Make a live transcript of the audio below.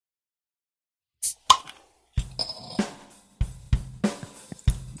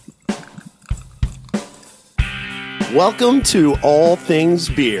Welcome to All Things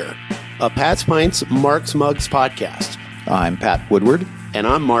Beer, a Pat's Pints, Mark's Mugs podcast. I'm Pat Woodward. And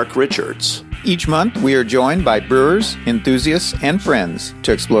I'm Mark Richards. Each month, we are joined by brewers, enthusiasts, and friends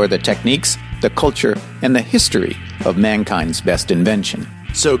to explore the techniques, the culture, and the history of mankind's best invention.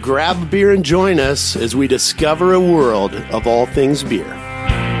 So grab a beer and join us as we discover a world of all things beer.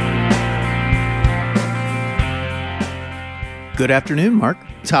 Good afternoon, Mark.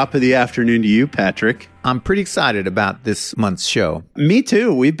 Top of the afternoon to you, Patrick. I'm pretty excited about this month's show. Me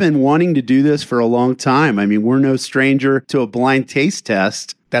too. We've been wanting to do this for a long time. I mean, we're no stranger to a blind taste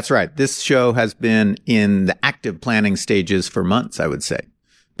test. That's right. This show has been in the active planning stages for months, I would say,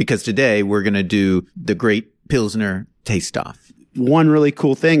 because today we're going to do the Great Pilsner Taste-Off. One really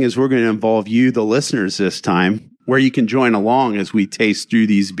cool thing is we're going to involve you, the listeners, this time, where you can join along as we taste through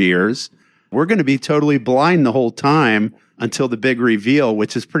these beers. We're going to be totally blind the whole time until the big reveal,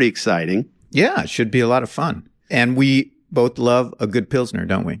 which is pretty exciting. Yeah, it should be a lot of fun. And we both love a good Pilsner,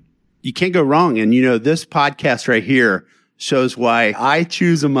 don't we? You can't go wrong. And, you know, this podcast right here shows why I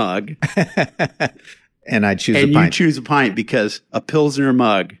choose a mug. And I choose a pint. And you choose a pint because a Pilsner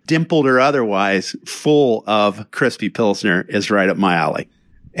mug, dimpled or otherwise, full of crispy Pilsner is right up my alley.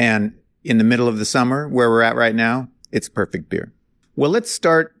 And in the middle of the summer, where we're at right now, it's perfect beer. Well, let's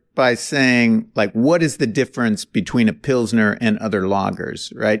start by saying, like, what is the difference between a Pilsner and other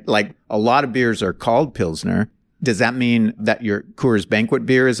lagers, right? Like, a lot of beers are called Pilsner. Does that mean that your Coors Banquet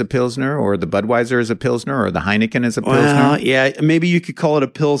beer is a Pilsner, or the Budweiser is a Pilsner, or the Heineken is a Pilsner? Well, yeah, maybe you could call it a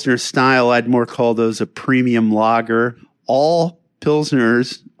Pilsner style. I'd more call those a premium lager. All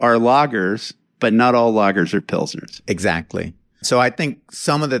Pilsners are lagers, but not all lagers are Pilsners. Exactly. So I think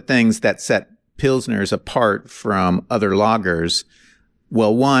some of the things that set Pilsners apart from other lagers,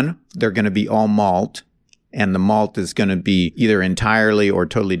 well, one, they're going to be all malt, and the malt is going to be either entirely or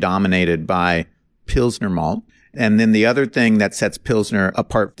totally dominated by Pilsner malt. And then the other thing that sets Pilsner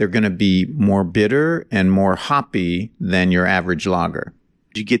apart, they're going to be more bitter and more hoppy than your average lager.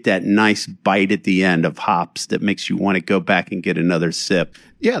 You get that nice bite at the end of hops that makes you want to go back and get another sip.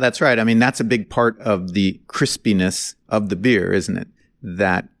 Yeah, that's right. I mean, that's a big part of the crispiness of the beer, isn't it?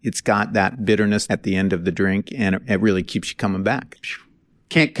 That it's got that bitterness at the end of the drink, and it really keeps you coming back.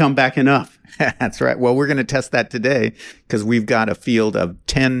 Can't come back enough. That's right. Well, we're going to test that today because we've got a field of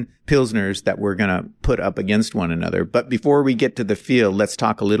 10 Pilsners that we're going to put up against one another. But before we get to the field, let's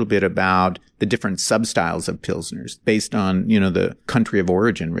talk a little bit about the different substyles of Pilsners based on, you know, the country of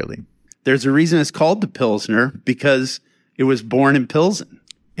origin, really. There's a reason it's called the Pilsner because it was born in Pilsen.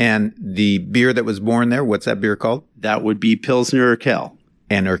 And the beer that was born there, what's that beer called? That would be Pilsner Urquell.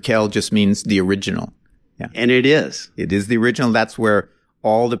 And Urquell just means the original. Yeah. And it is. It is the original. That's where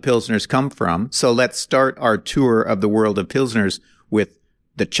all the Pilsners come from. So let's start our tour of the world of Pilsners with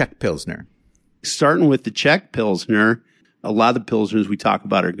the Czech Pilsner. Starting with the Czech Pilsner, a lot of the Pilsners we talk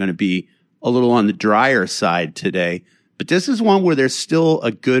about are going to be a little on the drier side today. But this is one where there's still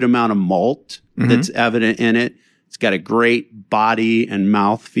a good amount of malt that's evident in it. It's got a great body and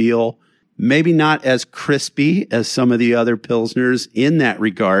mouthfeel. Maybe not as crispy as some of the other Pilsners in that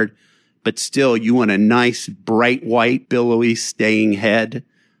regard, but still, you want a nice, bright white, billowy, staying head.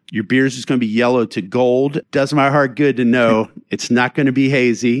 Your beer's just going to be yellow to gold. Does my heart good to know it's not going to be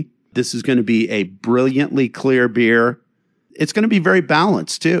hazy. This is going to be a brilliantly clear beer. It's going to be very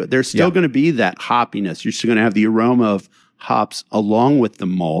balanced, too. There's still going to be that hoppiness. You're still going to have the aroma of hops along with the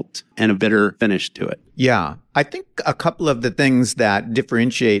malt and a bitter finish to it. Yeah. I think a couple of the things that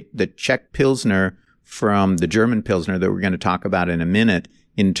differentiate the Czech Pilsner from the German Pilsner that we're going to talk about in a minute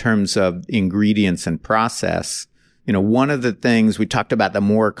in terms of ingredients and process. You know, one of the things we talked about, the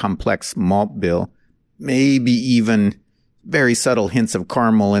more complex malt bill, maybe even very subtle hints of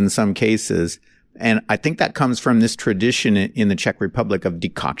caramel in some cases. And I think that comes from this tradition in the Czech Republic of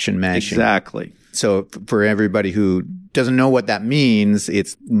decoction mashing. Exactly. So for everybody who doesn't know what that means,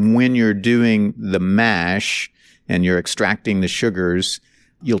 it's when you're doing the mash and you're extracting the sugars,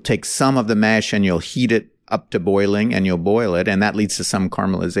 you'll take some of the mash and you'll heat it up to boiling and you'll boil it, and that leads to some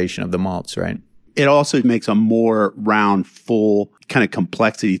caramelization of the malts, right? It also makes a more round, full kind of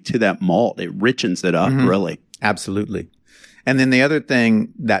complexity to that malt. It richens it up, really. Absolutely. And then the other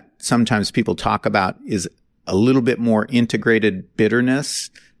thing that sometimes people talk about is a little bit more integrated bitterness,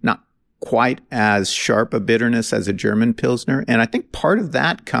 not quite as sharp a bitterness as a German Pilsner. And I think part of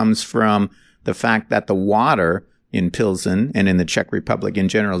that comes from the fact that the water in Pilsen and in the Czech Republic in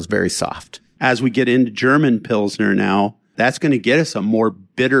general is very soft. As we get into German Pilsner now, that's going to get us a more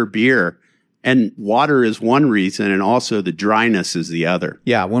bitter beer. And water is one reason, and also the dryness is the other.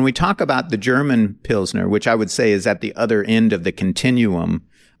 Yeah, when we talk about the German Pilsner, which I would say is at the other end of the continuum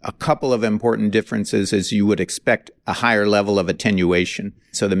A couple of important differences is you would expect a higher level of attenuation.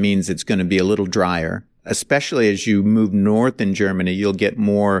 So that means it's going to be a little drier. Especially as you move north in Germany, you'll get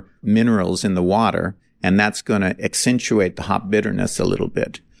more minerals in the water, and that's going to accentuate the hop bitterness a little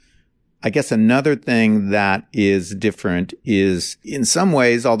bit. I guess another thing that is different is, in some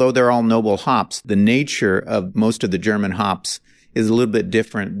ways, although they're all noble hops, the nature of most of the German hops is a little bit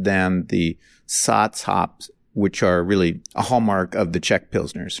different than the Satz hops, which are really a hallmark of the Czech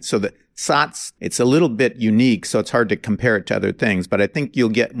Pilsners. So the Satz, it's a little bit unique, so it's hard to compare it to other things, but I think you'll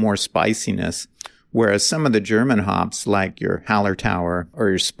get more spiciness. Whereas some of the German hops, like your Hallertauer or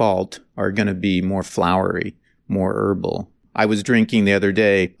your Spalt, are going to be more flowery, more herbal. I was drinking the other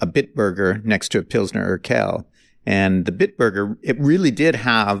day a Bitburger next to a Pilsner Urquell, and the Bitburger, it really did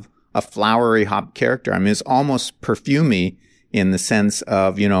have a flowery hop character. I mean, it's almost perfumey in the sense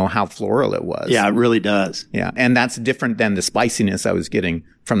of, how floral it was. Yeah, it really does. Yeah, and that's different than the spiciness I was getting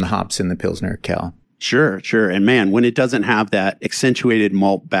from the hops in the Pilsner Urquell. Sure. And man, when it doesn't have that accentuated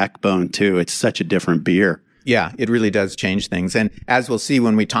malt backbone too, it's such a different beer. Yeah, it really does change things. And as we'll see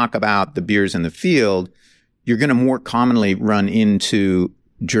when we talk about the beers in the field, you're going to more commonly run into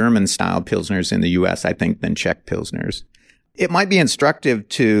German-style Pilsners in the U.S., I think, than Czech Pilsners. It might be instructive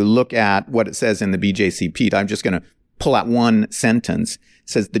to look at what it says in the BJC Pete. I'm just going to pull out one sentence. It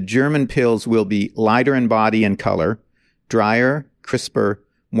says, the German Pils will be lighter in body and color, drier, crisper,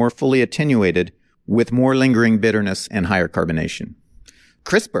 more fully attenuated, with more lingering bitterness and higher carbonation.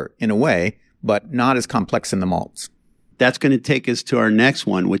 Crisper, in a way, but not as complex in the malts. That's going to take us to our next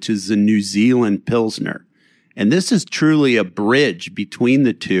one, which is the New Zealand Pilsner. And this is truly a bridge between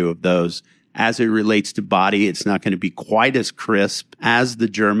the two of those as it relates to body. It's not going to be quite as crisp as the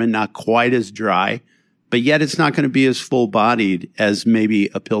German, not quite as dry, but yet it's not going to be as full-bodied as maybe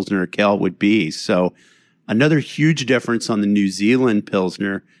a Pilsner Urquell would be. So another huge difference on the New Zealand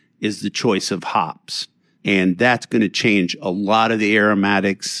Pilsner is the choice of hops. And that's going to change a lot of the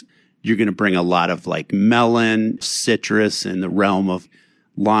aromatics. You're going to bring a lot of like melon, citrus in the realm of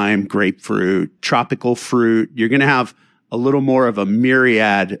lime, grapefruit, tropical fruit. You're going to have a little more of a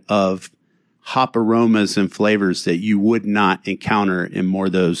myriad of hop aromas and flavors that you would not encounter in more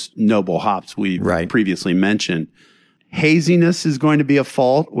of those noble hops we previously mentioned. Haziness is going to be a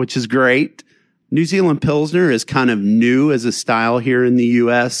fault, which is great. New Zealand Pilsner is kind of new as a style here in the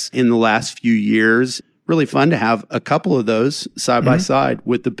U.S. in the last few years. Really fun to have a couple of those side by side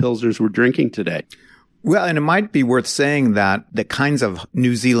with the Pilsners we're drinking today. Well, and it might be worth saying that the kinds of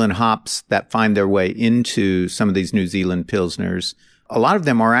New Zealand hops that find their way into some of these New Zealand Pilsners, a lot of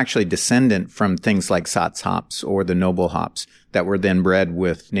them are actually descendant from things like Satz hops or the noble hops that were then bred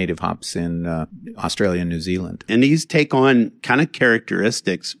with native hops in Australia and New Zealand. And these take on kind of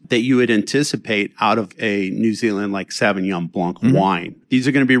characteristics that you would anticipate out of a New Zealand like Sauvignon Blanc wine. These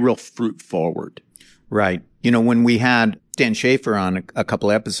are going to be real fruit forward. Right. When we had Dan Schaefer on a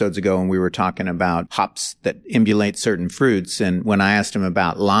couple episodes ago and we were talking about hops that emulate certain fruits, and when I asked him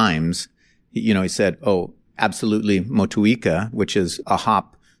about limes, he said, absolutely Motueka, which is a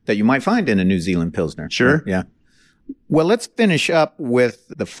hop that you might find in a New Zealand Pilsner. Sure. Yeah. Well, let's finish up with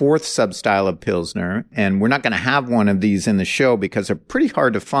the fourth substyle of Pilsner. And we're not going to have one of these in the show because they're pretty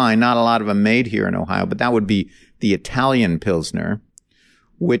hard to find. Not a lot of them made here in Ohio, but that would be the Italian Pilsner,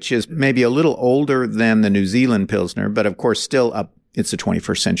 which is maybe a little older than the New Zealand Pilsner, but of course still it's a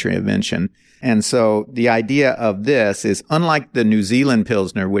 21st century invention. And so the idea of this is, unlike the New Zealand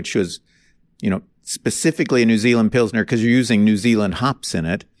Pilsner, which was, specifically a New Zealand Pilsner because you're using New Zealand hops in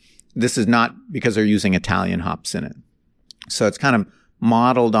it, this is not because they're using Italian hops in it. So it's kind of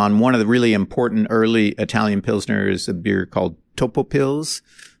modeled on one of the really important early Italian Pilsners, a beer called Topo Pils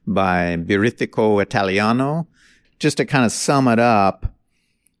by Birrificio Italiano. Just to kind of sum it up,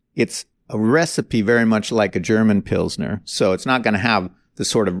 it's a recipe very much like a German Pilsner. So it's not going to have the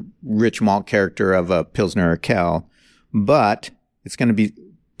sort of rich malt character of a Pilsner Urquell, but it's going to be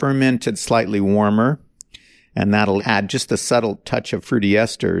fermented slightly warmer, and that'll add just a subtle touch of fruity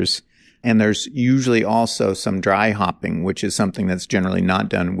esters. And there's usually also some dry hopping, which is something that's generally not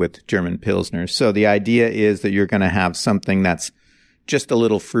done with German Pilsners. So the idea is that you're going to have something that's just a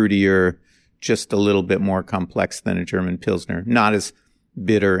little fruitier, just a little bit more complex than a German Pilsner, not as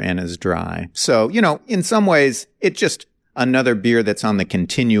bitter and as dry. So, in some ways, it's just another beer that's on the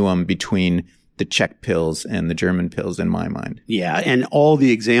continuum between the Czech Pils and the German Pils in my mind. Yeah, and all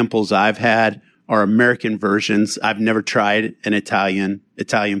the examples I've had are American versions. I've never tried an Italian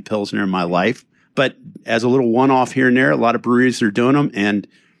Pilsner in my life, but as a little one-off here and there, a lot of breweries are doing them, and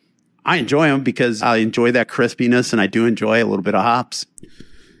I enjoy them because I enjoy that crispiness, and I do enjoy a little bit of hops.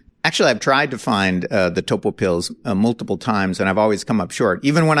 Actually, I've tried to find the Topo Pils multiple times, and I've always come up short.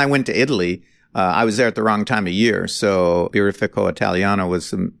 Even when I went to Italy, I was there at the wrong time of year. So Birrificio Italiano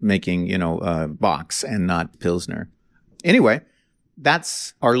was making, Box and not Pilsner. Anyway,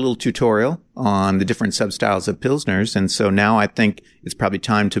 that's our little tutorial on the different substyles of Pilsners. And so now I think it's probably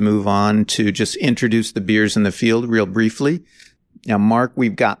time to move on to just introduce the beers in the field real briefly. Now, Mark,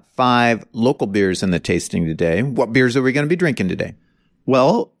 we've got 5 local beers in the tasting today. What beers are we going to be drinking today?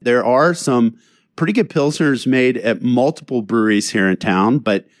 Well, there are some pretty good Pilsners made at multiple breweries here in town,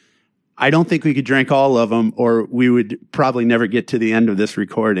 but I don't think we could drink all of them, or we would probably never get to the end of this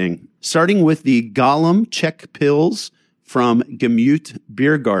recording. Starting with the Golem Czech Pils from Gemüt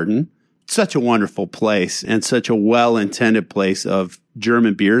Beer Garden. Such a wonderful place and such a well-intended place of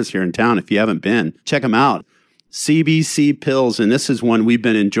German beers here in town. If you haven't been, check them out. CBC Pils, and this is one we've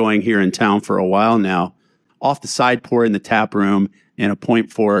been enjoying here in town for a while now. Off the side pour in the tap room in a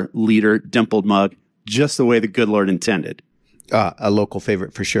 0.4 liter dimpled mug, just the way the good Lord intended. A local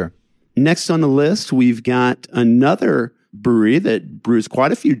favorite for sure. Next on the list, we've got another brewery that brews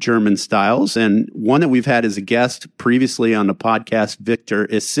quite a few German styles, and one that we've had as a guest previously on the podcast, Victor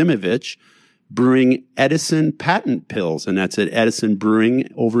Isimovich, brewing Edison Patent Pils, and that's at Edison Brewing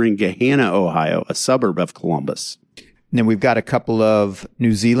over in Gahanna, Ohio, a suburb of Columbus. And then we've got a couple of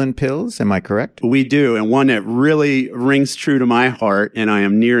New Zealand Pils. Am I correct? We do, and one that really rings true to my heart, and I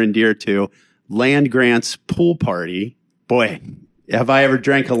am near and dear to, Landgrant's Pool Party. Boy, have I ever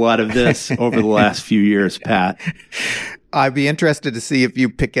drank a lot of this over the last few years, Pat. I'd be interested to see if you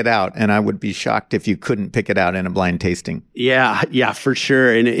pick it out, and I would be shocked if you couldn't pick it out in a blind tasting. Yeah, for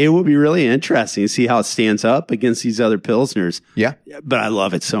sure. And it would be really interesting to see how it stands up against these other Pilsners. Yeah. But I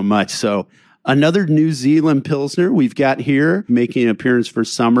love it so much. So another New Zealand Pilsner we've got here making an appearance for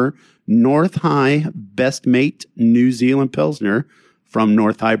summer, North High Best Mate New Zealand Pilsner from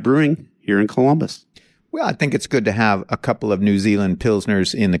North High Brewing here in Columbus. Well, I think it's good to have a couple of New Zealand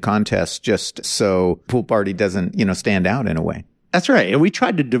Pilsners in the contest just so Pool Party doesn't, stand out in a way. That's right. And we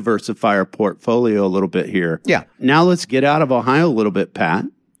tried to diversify our portfolio a little bit here. Yeah. Now let's get out of Ohio a little bit, Pat.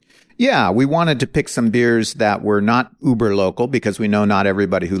 Yeah, we wanted to pick some beers that were not uber local because we know not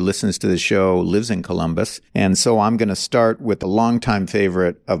everybody who listens to the show lives in Columbus. And so I'm going to start with a longtime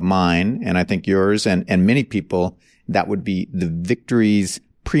favorite of mine, and I think yours and many people, that would be the Victory's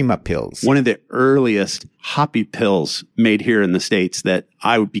Prima Pils. One of the earliest hoppy pils made here in the States that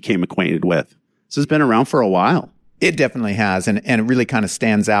I became acquainted with. This has been around for a while. It definitely has, and it really kind of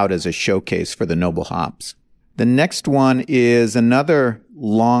stands out as a showcase for the noble hops. The next one is another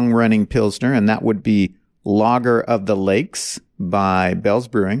long-running Pilsner, and that would be Lager of the Lakes by Bell's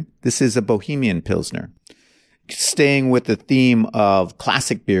Brewing. This is a Bohemian Pilsner. Staying with the theme of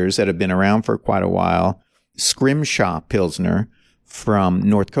classic beers that have been around for quite a while, Scrimshaw Pilsner from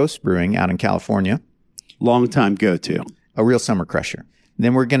North Coast Brewing out in California. Long time go-to. A real summer crusher.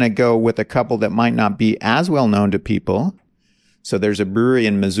 Then we're going to go with a couple that might not be as well known to people. So there's a brewery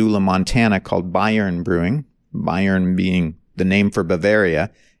in Missoula, Montana called Bayern Brewing. Bayern being the name for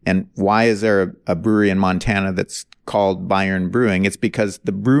Bavaria. And why is there a brewery in Montana that's called Bayern Brewing? It's because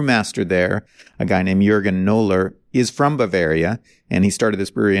the brewmaster there, a guy named Jürgen Noller, is from Bavaria, and he started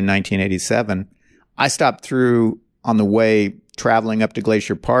this brewery in 1987. I stopped through on the way traveling up to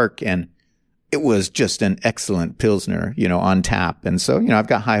Glacier Park, and it was just an excellent Pilsner, on tap. And so, I've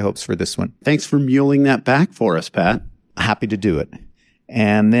got high hopes for this one. Thanks for muling that back for us, Pat. Happy to do it.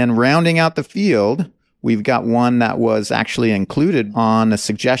 And then rounding out the field, we've got one that was actually included on a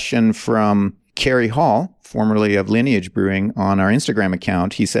suggestion from Kerry Hall, formerly of Lineage Brewing, on our Instagram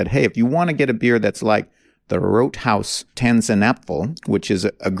account. He said, hey, if you want to get a beer that's like the Rothaus Tanzenapfel, which is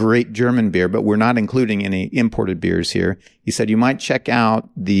a great German beer, but we're not including any imported beers here. He said you might check out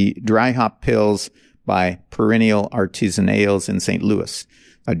the Dry Hop Pils by Perennial Artisan Ales in St. Louis,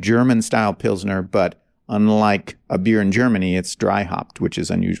 a German-style Pilsner, but unlike a beer in Germany, it's dry hopped, which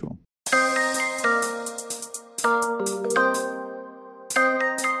is unusual.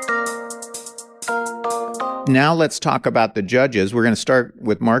 Now let's talk about the judges. We're going to start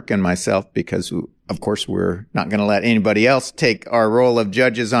with Mark and myself because, of course, we're not going to let anybody else take our role of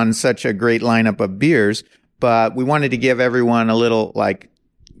judges on such a great lineup of beers. But we wanted to give everyone a little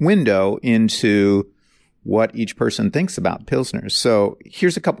window into what each person thinks about Pilsners. So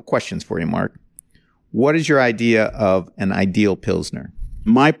here's a couple questions for you, Mark. What is your idea of an ideal Pilsner?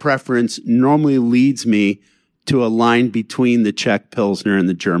 My preference normally leads me to a line between the Czech Pilsner and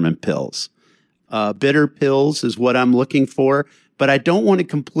the German Pils. Bitter Pils is what I'm looking for, but I don't want to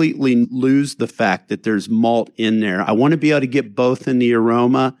completely lose the fact that there's malt in there. I want to be able to get both in the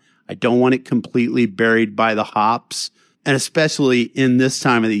aroma. I don't want it completely buried by the hops, and especially in this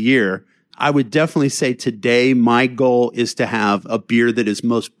time of the year, I would definitely say today my goal is to have a beer that is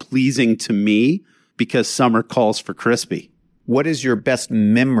most pleasing to me because summer calls for crispy. What is your best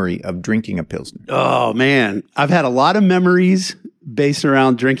memory of drinking a Pilsner? Oh, man. I've had a lot of memories based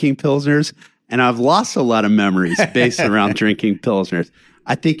around drinking Pilsners, and I've lost a lot of memories based around drinking Pilsners.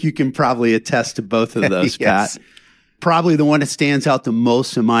 I think you can probably attest to both of those, Yes. Pat. Probably the one that stands out the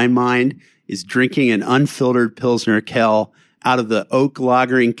most in my mind is drinking an unfiltered Pilsner Kel out of the oak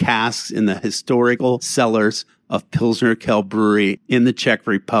lagering casks in the historical cellars of Pilsner Kel Brewery in the Czech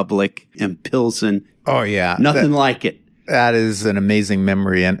Republic in Pilsen. Oh, yeah. Nothing like it. That is an amazing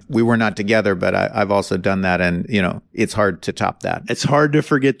memory. And we were not together, but I've also done that. And, it's hard to top that. It's hard to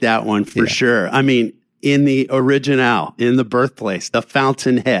forget that one for sure. I mean, in the original, in the birthplace, the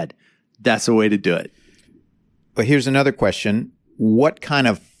fountainhead, that's a way to do it. But here's another question. What kind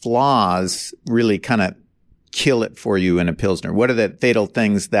of flaws really kind of kill it for you in a Pilsner? What are the fatal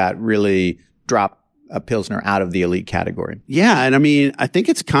things that really drop a Pilsner out of the elite category? Yeah. And I mean, I think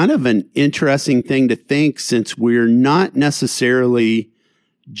it's kind of an interesting thing to think since we're not necessarily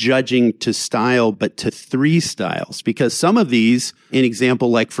judging to style, but to three styles, because some of these, an example,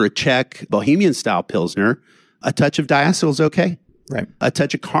 like for a Czech Bohemian style Pilsner, a touch of diacetyl is okay. Right. A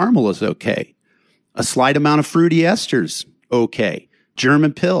touch of caramel is okay. A slight amount of fruity esters, okay.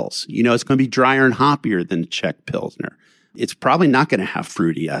 German Pils, it's going to be drier and hoppier than the Czech Pilsner. It's probably not going to have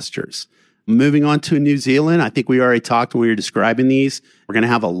fruity esters. Moving on to New Zealand, I think we already talked when we were describing these. We're going to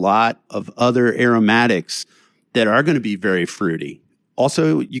have a lot of other aromatics that are going to be very fruity.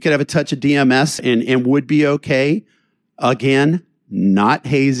 Also, you could have a touch of DMS and would be okay. Again, not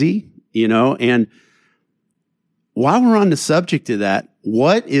hazy, and while we're on the subject of that,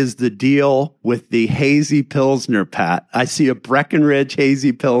 what is the deal with the hazy Pilsner, Pat? I see a Breckenridge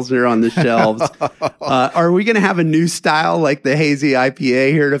hazy Pilsner on the shelves. Are we going to have a new style like the hazy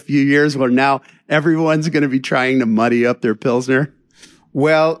IPA here in a few years where now everyone's going to be trying to muddy up their Pilsner?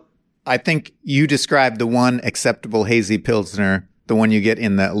 Well, I think you described the one acceptable hazy Pilsner, the one you get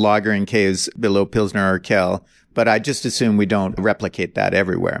in the lagering caves below Pilsner or Kel. But I just assume we don't replicate that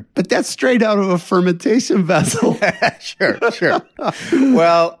everywhere. But that's straight out of a fermentation vessel. Sure.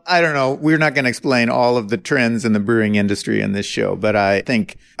 Well, I don't know. We're not going to explain all of the trends in the brewing industry in this show, but I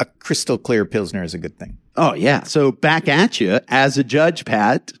think a crystal clear Pilsner is a good thing. Oh, yeah. So back at you as a judge,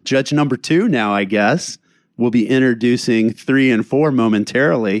 Pat. Judge number 2 now, I guess. We'll be introducing 3 and 4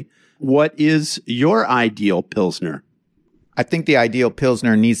 momentarily. What is your ideal Pilsner? I think the ideal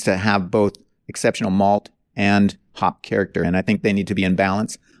Pilsner needs to have both exceptional malt and hop character, and I think they need to be in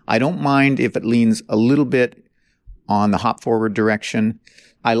balance. I don't mind if it leans a little bit on the hop forward direction.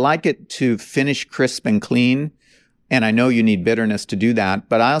 I like it to finish crisp and clean, and I know you need bitterness to do that,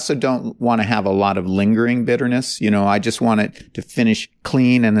 but I also don't want to have a lot of lingering bitterness. I just want it to finish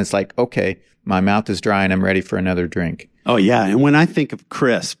clean, and it's like, okay, my mouth is dry and I'm ready for another drink. Oh, yeah. And when I think of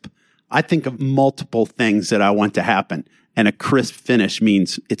crisp, I think of multiple things that I want to happen, and a crisp finish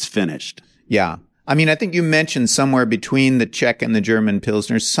means it's finished. Yeah. I mean, I think you mentioned somewhere between the Czech and the German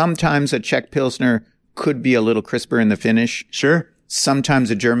Pilsner. Sometimes a Czech Pilsner could be a little crisper in the finish. Sure.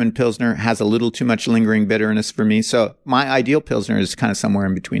 Sometimes a German Pilsner has a little too much lingering bitterness for me. So my ideal Pilsner is kind of somewhere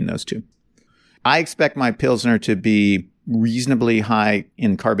in between those two. I expect my Pilsner to be reasonably high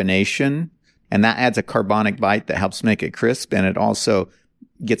in carbonation, and that adds a carbonic bite that helps make it crisp, and it also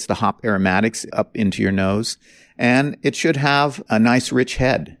gets the hop aromatics up into your nose. And it should have a nice, rich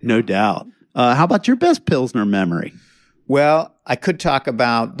head. No doubt. How about your best Pilsner memory? Well, I could talk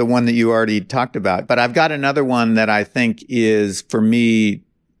about the one that you already talked about, but I've got another one that I think is, for me,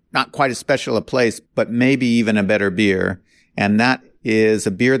 not quite as special a place, but maybe even a better beer. And that is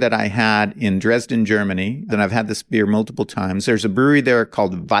a beer that I had in Dresden, Germany. And I've had this beer multiple times. There's a brewery there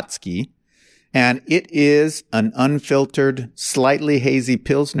called Watzky, and it is an unfiltered, slightly hazy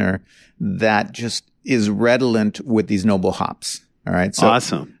Pilsner that just is redolent with these noble hops. All right. So,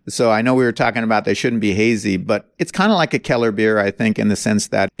 awesome. So I know we were talking about they shouldn't be hazy, but it's kind of like a Keller beer, I think, in the sense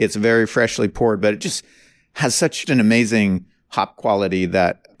that it's very freshly poured, but it just has such an amazing hop quality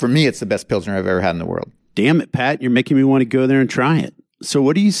that for me, it's the best Pilsner I've ever had in the world. Damn it, Pat. You're making me want to go there and try it. So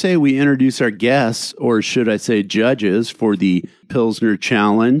what do you say we introduce our guests, or should I say judges, for the Pilsner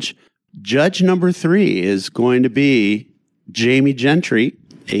Challenge? Judge number 3 is going to be Jamie Gentry.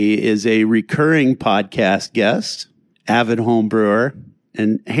 He is a recurring podcast guest, avid home brewer,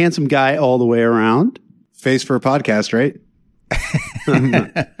 and handsome guy all the way around. Face for a podcast, right?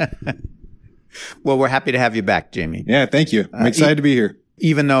 Well, we're happy to have you back, Jamie. Yeah, thank you. I'm excited to be here.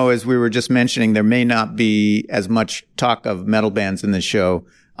 Even though, as we were just mentioning, there may not be as much talk of metal bands in the show,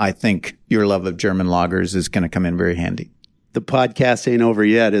 I think your love of German lagers is going to come in very handy. The podcast ain't over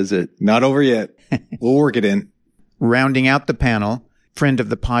yet, is it? Not over yet. We'll work it in. Rounding out the panel, friend of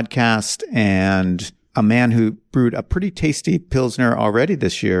the podcast and a man who brewed a pretty tasty Pilsner already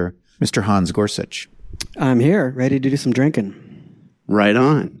this year, Mr. Hans Gorsuch. I'm here, ready to do some drinking. Right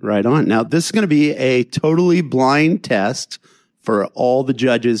on, right on. Now, this is going to be a totally blind test for all the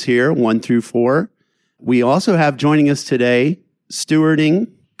judges here, 1 through 4. We also have joining us today,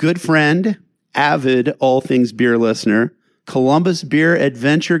 stewarding, good friend, avid all things beer listener, Columbus Beer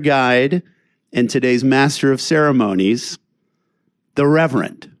Adventure Guide, and today's master of ceremonies, the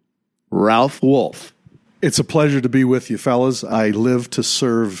Reverend Ralph Wolf. It's a pleasure to be with you, fellas. I live to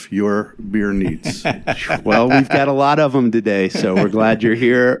serve your beer needs. Well, we've got a lot of them today, so we're glad you're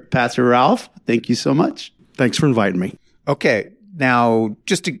here, Pastor Ralph. Thank you so much. Thanks for inviting me. Okay. Now,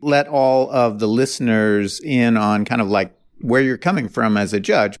 just to let all of the listeners in on kind of like where you're coming from as a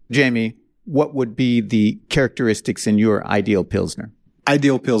judge, Jamie, what would be the characteristics in your ideal Pilsner?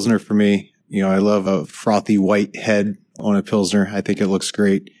 Ideal Pilsner for me, I love a frothy white head on a Pilsner. I think it looks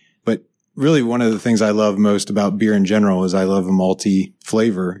great. But really one of the things I love most about beer in general is I love a malty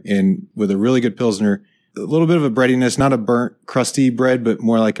flavor. And with a really good Pilsner, a little bit of a breadiness, not a burnt, crusty bread, but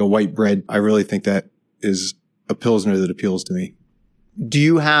more like a white bread. I really think that is a Pilsner that appeals to me. Do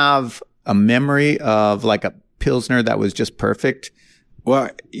you have a memory of like a Pilsner that was just perfect? Well,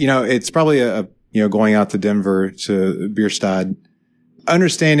 it's probably going out to Denver to Bierstadt,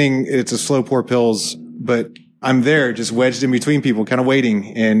 understanding it's a slow pour Pils, but I'm there just wedged in between people kind of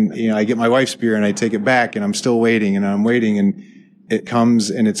waiting. And, I get my wife's beer and I take it back and I'm still waiting and I'm waiting and it comes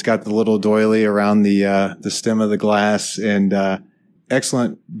and it's got the little doily around the stem of the glass and,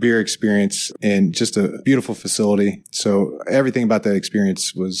 excellent beer experience and just a beautiful facility. So everything about that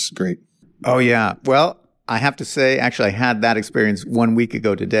experience was great. Oh, yeah. Well, I have to say, actually, I had that experience 1 week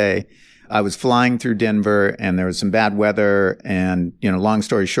ago today. I was flying through Denver and there was some bad weather. And, long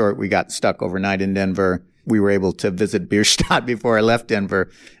story short, we got stuck overnight in Denver. We were able to visit Bierstadt before I left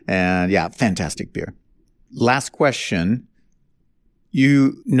Denver. And yeah, fantastic beer. Last question.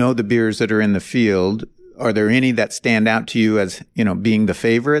 You know the beers that are in the field. Are there any that stand out to you as, being the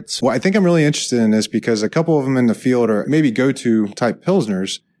favorites? Well, I think I'm really interested in this because a couple of them in the field are maybe go-to type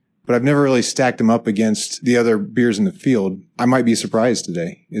Pilsners, but I've never really stacked them up against the other beers in the field. I might be surprised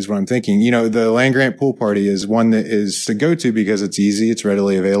today is what I'm thinking. The Land-Grant Pool Party is one that is the go-to because it's easy, it's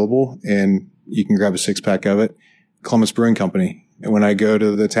readily available, and you can grab a 6-pack of it. Columbus Brewing Company. And when I go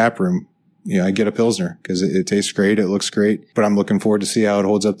to the tap room, I get a Pilsner because it tastes great. It looks great, but I'm looking forward to see how it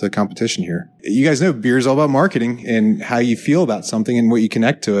holds up to the competition here. You guys know beer is all about marketing and how you feel about something and what you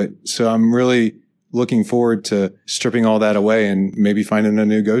connect to it. So I'm really looking forward to stripping all that away and maybe finding a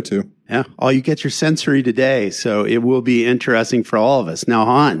new go-to. Yeah. All you get your sensory today. So it will be interesting for all of us. Now,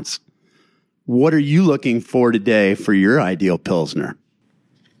 Hans, what are you looking for today for your ideal Pilsner?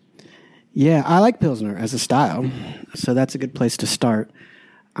 Yeah, I like Pilsner as a style, so that's a good place to start.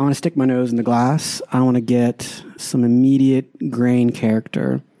 I want to stick my nose in the glass. I want to get some immediate grain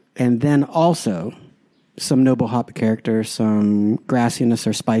character, and then also some noble hop character, some grassiness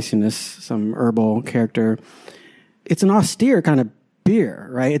or spiciness, some herbal character. It's an austere kind of beer,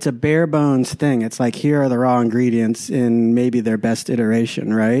 right? It's a bare bones thing. It's like, here are the raw ingredients in maybe their best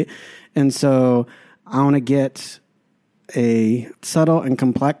iteration, right? And so I want to get a subtle and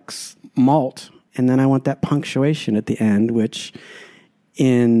complex malt, and then I want that punctuation at the end, which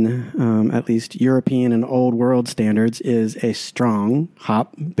in at least European and old world standards is a strong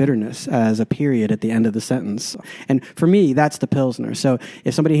hop bitterness as a period at the end of the sentence. And for me, that's the Pilsner. So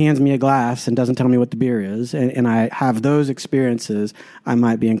if somebody hands me a glass and doesn't tell me what the beer is, and I have those experiences, I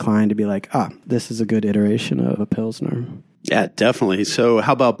might be inclined to be like, this is a good iteration of a Pilsner. Yeah, definitely. So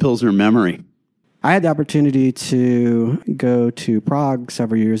how about Pilsner memory? I had the opportunity to go to Prague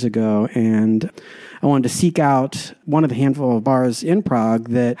several years ago, and I wanted to seek out one of the handful of bars in Prague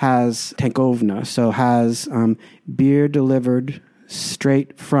that has tankovna, so has beer delivered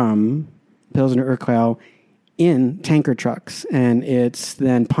straight from Pilsner Urquell in tanker trucks, and it's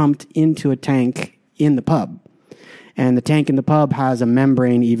then pumped into a tank in the pub. And the tank in the pub has a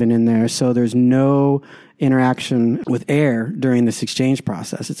membrane even in there, so there's no interaction with air during this exchange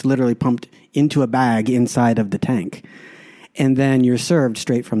process. It's literally pumped into a bag inside of the tank. And then you're served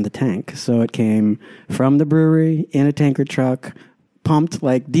straight from the tank. So it came from the brewery in a tanker truck, pumped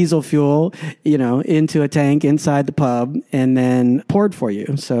like diesel fuel, into a tank inside the pub, and then poured for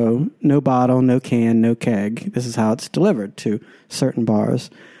you. So no bottle, no can, no keg. This is how it's delivered to certain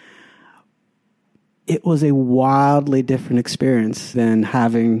bars. it was a wildly different experience than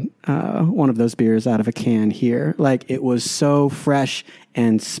having one of those beers out of a can here. Like, it was so fresh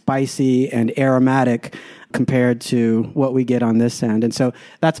and spicy and aromatic compared to what we get on this end. And so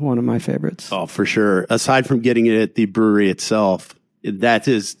that's one of my favorites. Oh, for sure. Aside from getting it at the brewery itself, that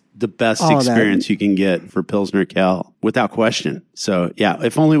is the best experience you can get for Pilsner Kel, without question. So, yeah,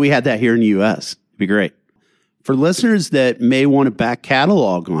 if only we had that here in the U.S., it'd be great. For listeners that may want to back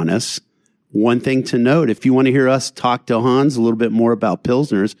catalog on us, one thing to note, if you want to hear us talk to Hans a little bit more about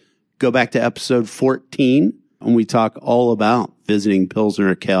Pilsners, go back to episode 14, and we talk all about visiting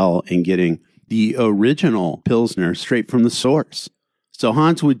Pilsner Kel and getting the original Pilsner straight from the source. So,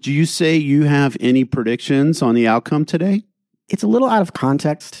 Hans, would you say you have any predictions on the outcome today? It's a little out of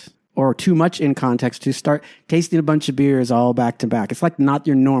context, or too much in context, to start tasting a bunch of beers all back to back. It's like not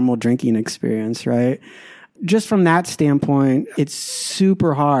your normal drinking experience, right? Just from that standpoint, it's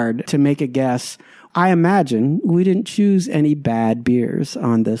super hard to make a guess. I imagine we didn't choose any bad beers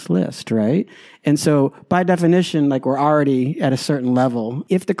on this list, right? And so by definition, like, we're already at a certain level.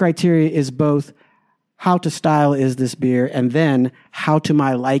 If the criteria is both how to style is this beer and then how to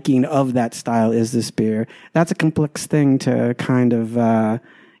my liking of that style is this beer, that's a complex thing to kind of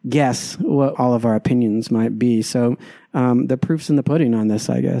guess what all of our opinions might be. So the proof's in the pudding on this,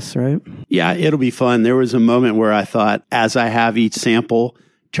 I guess, right? Yeah, it'll be fun. There was a moment where I thought, as I have each sample,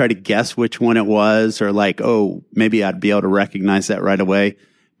 try to guess which one it was, or like, oh, maybe I'd be able to recognize that right away.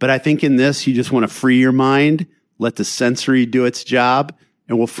 But I think in this, you just want to free your mind, let the sensory do its job,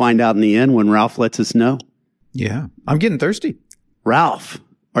 and we'll find out in the end when Ralph lets us know. Yeah, I'm getting thirsty. Ralph,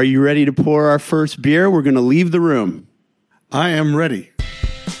 are you ready to pour our first beer? We're going to leave the room. I am ready.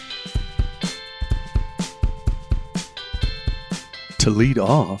 To lead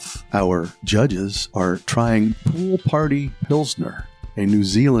off, our judges are trying Pool Party Pilsner, a New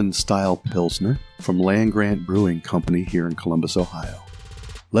Zealand-style Pilsner from Land Grant Brewing Company here in Columbus, Ohio.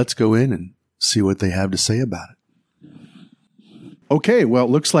 Let's go in and see what they have to say about it. Okay, well,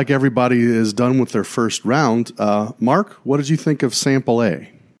 it looks like everybody is done with their first round. Mark, what did you think of Sample A?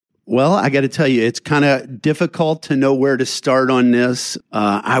 Well, I got to tell you, it's kind of difficult to know where to start on this.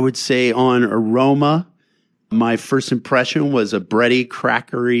 I would say on aroma, my first impression was a bready,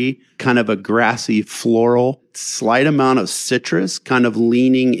 crackery, kind of a grassy floral, slight amount of citrus, kind of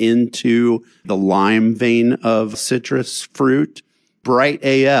leaning into the lime vein of citrus fruit. Bright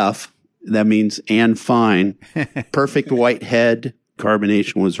AF, that means and fine. Perfect white head,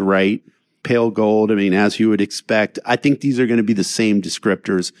 carbonation was right. Pale gold, I mean, as you would expect. I think these are going to be the same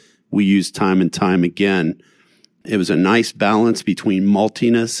descriptors we use time and time again. It was a nice balance between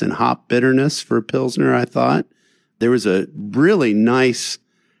maltiness and hop bitterness for Pilsner, I thought. There was a really nice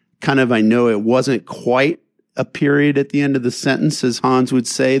kind of, I know it wasn't quite a period at the end of the sentence, as Hans would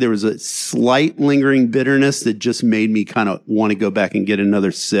say. There was a slight lingering bitterness that just made me kind of want to go back and get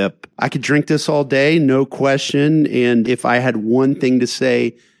another sip. I could drink this all day, no question. And if I had one thing to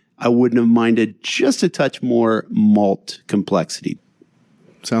say, I wouldn't have minded just a touch more malt complexity.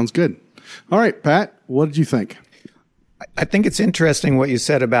 Sounds good. All right, Pat, what did you think? I think it's interesting what you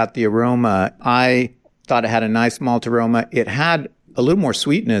said about the aroma. I thought it had a nice malt aroma. It had a little more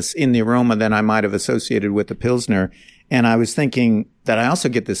sweetness in the aroma than I might have associated with the Pilsner. And I was thinking that I also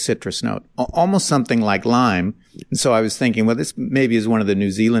get this citrus note, almost something like lime. And so I was thinking, well, this maybe is one of the New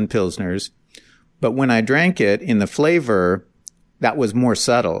Zealand Pilsners. But when I drank it, in the flavor, that was more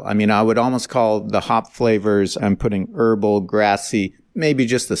subtle. I mean, I would almost call the hop flavors, I'm putting herbal, grassy, maybe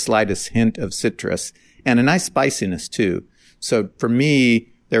just the slightest hint of citrus, and a nice spiciness too. So for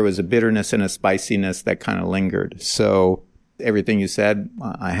me, there was a bitterness and a spiciness that kind of lingered. So everything you said,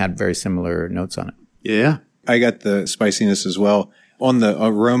 I had very similar notes on it. Yeah. I got the spiciness as well. On the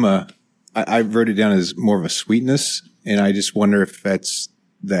aroma, I wrote it down as more of a sweetness, and I just wonder if that's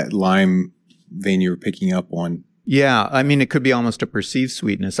that lime vein you were picking up on. Yeah, I mean, it could be almost a perceived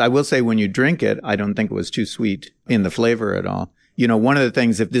sweetness. I will say when you drink it, I don't think it was too sweet in the flavor at all. You know, one of the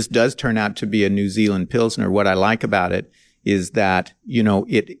things, if this does turn out to be a New Zealand Pilsner, what I like about it is that, you know,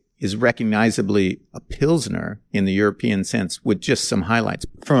 it is recognizably a Pilsner in the European sense with just some highlights.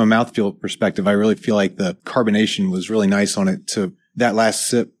 From a mouthfeel perspective, I really feel like the carbonation was really nice on it. To that last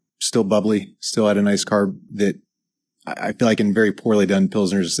sip, still bubbly, still had a nice carb that I feel like in very poorly done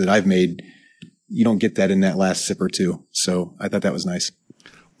Pilsners that I've made, you don't get that in that last sip or two. So I thought that was nice.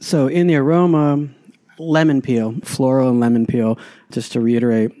 So in the aroma, lemon peel, floral and lemon peel, just to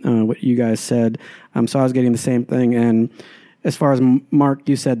reiterate what you guys said. So I was getting the same thing. And as far as Mark,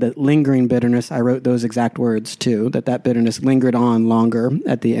 you said that lingering bitterness, I wrote those exact words too, that bitterness lingered on longer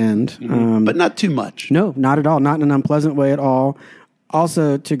at the end. But not too much. No, not at all. Not in an unpleasant way at all.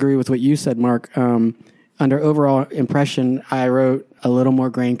 Also, to agree with what you said, Mark, under overall impression, I wrote a little more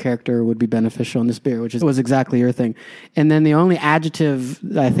grain character would be beneficial in this beer, which was exactly your thing. And then the only adjective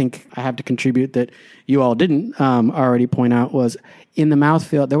that I think I have to contribute that you all didn't already point out was in the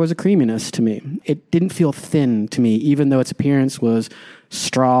mouthfeel, there was a creaminess to me. It didn't feel thin to me, even though its appearance was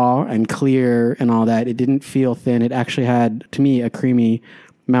straw and clear and all that. It didn't feel thin. It actually had, to me, a creamy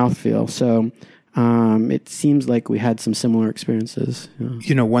mouthfeel. So it seems like we had some similar experiences.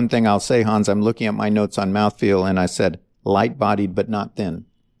 You know, one thing I'll say, Hans, I'm looking at my notes on mouthfeel, and I said light-bodied but not thin.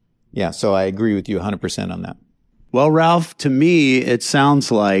 Yeah, so I agree with you 100% on that. Well, Ralph, to me, it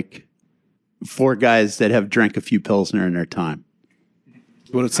sounds like 4 guys that have drank a few Pilsner in their time.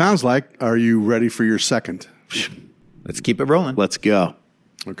 What it sounds like, are you ready for your second? Let's keep it rolling. Let's go.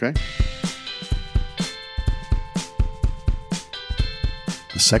 Okay.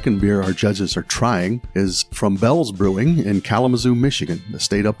 The second beer our judges are trying is from Bell's Brewing in Kalamazoo, Michigan, the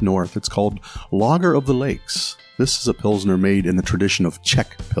state up north. It's called Lager of the Lakes. This is a Pilsner made in the tradition of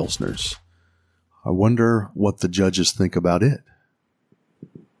Czech Pilsners. I wonder what the judges think about it.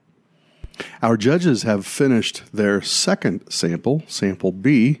 Our judges have finished their second sample, sample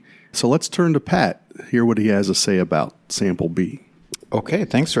B. So let's turn to Pat, hear what he has to say about sample B. Okay,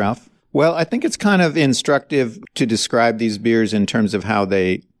 thanks, Ralph. Well, I think it's kind of instructive to describe these beers in terms of how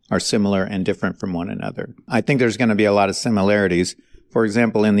they are similar and different from one another. I think there's going to be a lot of similarities. For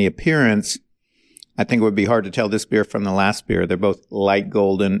example, in the appearance, I think it would be hard to tell this beer from the last beer. They're both light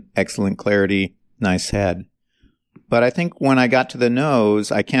golden, excellent clarity, nice head. But I think when I got to the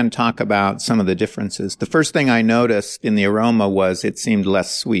nose, I can talk about some of the differences. The first thing I noticed in the aroma was it seemed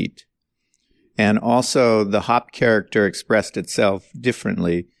less sweet. And also the hop character expressed itself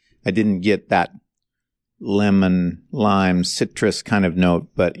differently. I didn't get that lemon, lime, citrus kind of note,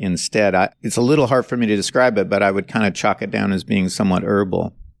 but instead, it's a little hard for me to describe it, but I would kind of chalk it down as being somewhat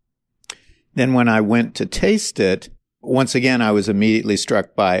herbal. Then when I went to taste it, once again, I was immediately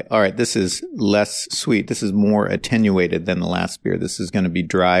struck by, all right, this is less sweet. This is more attenuated than the last beer. This is going to be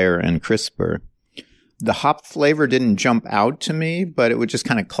drier and crisper. The hop flavor didn't jump out to me, but it was just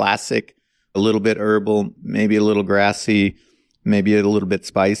kind of classic, a little bit herbal, maybe a little grassy, maybe a little bit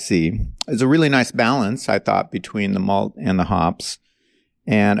spicy. It's a really nice balance, I thought, between the malt and the hops,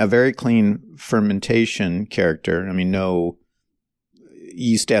 and a very clean fermentation character. I mean, no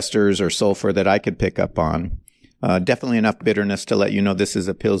yeast esters or sulfur that I could pick up on. Definitely enough bitterness to let you know this is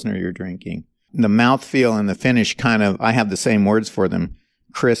a Pilsner you're drinking. The mouthfeel and the finish kind of, I have the same words for them.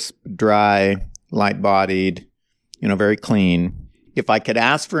 Crisp, dry, light-bodied, very clean. If I could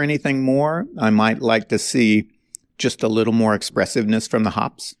ask for anything more, I might like to see just a little more expressiveness from the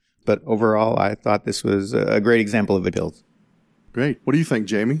hops. But overall, I thought this was a great example of a Pils. Great. What do you think,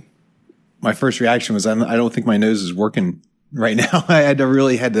 Jamie? My first reaction was, I don't think my nose is working right now. I had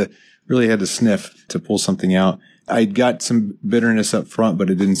to sniff to pull something out. I got some bitterness up front, but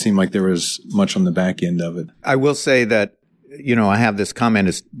it didn't seem like there was much on the back end of it. I will say that, I have this comment,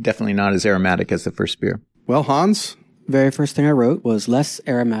 it's definitely not as aromatic as the first beer. Well, Hans? Very first thing I wrote was less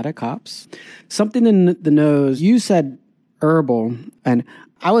aromatic hops. Something in the nose, you said herbal, and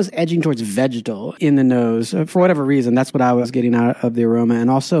I was edging towards vegetal in the nose. For whatever reason, that's what I was getting out of the aroma. And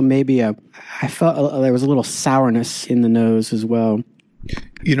also maybe I felt there was a little sourness in the nose as well.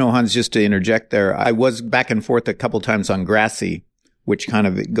 Hans, just to interject there, I was back and forth a couple times on grassy, which kind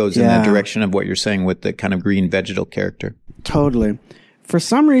of goes in that direction of what you're saying with the kind of green vegetal character. Totally. For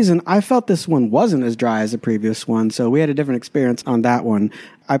some reason, I felt this one wasn't as dry as the previous one, so we had a different experience on that one.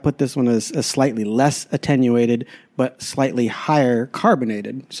 I put this one as slightly less attenuated, but slightly higher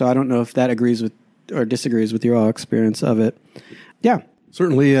carbonated. So I don't know if that agrees with or disagrees with your all experience of it. Yeah.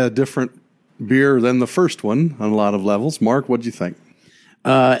 Certainly a different beer than the first one on a lot of levels. Mark, what do you think?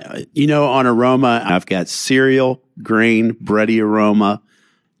 On aroma, I've got cereal, grain, bready aroma,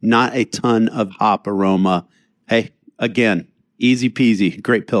 not a ton of hop aroma. Hey, again, easy peasy,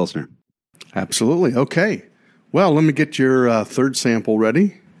 great Pilsner. Absolutely. Okay. Well, let me get your third sample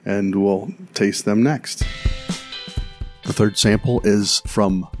ready, and we'll taste them next. The third sample is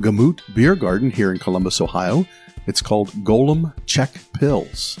from Gamut Beer Garden here in Columbus, Ohio. It's called Golem Czech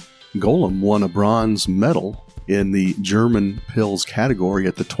Pils. Golem won a bronze medal in the German Pils category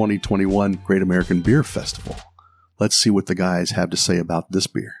at the 2021 Great American Beer Festival. Let's see what the guys have to say about this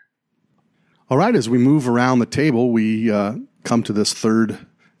beer. All right, as we move around the table, we come to this third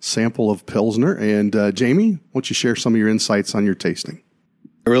sample of Pilsner. And Jamie, why don't you share some of your insights on your tasting?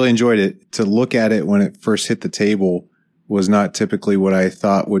 I really enjoyed it. To look at it when it first hit the table was not typically what I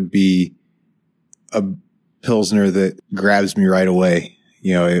thought would be a Pilsner that grabs me right away.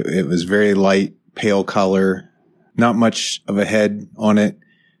 It was very light, pale color, not much of a head on it.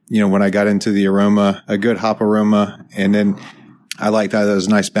 When I got into the aroma, a good hop aroma, and then I liked that there was a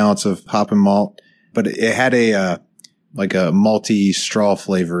nice balance of hop and malt, but it had like a malty straw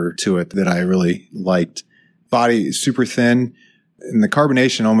flavor to it that I really liked. Body super thin, and the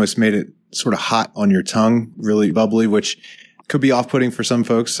carbonation almost made it sort of hot on your tongue, really bubbly, which could be off-putting for some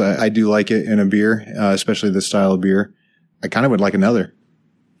folks. I do like it in a beer, especially this style of beer. I kind of would like another.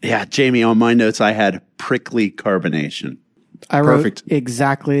 Yeah, Jamie, on my notes, I had prickly carbonation. I wrote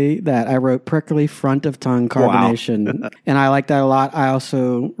exactly that. I wrote prickly front of tongue carbonation. Wow. And I like that a lot. I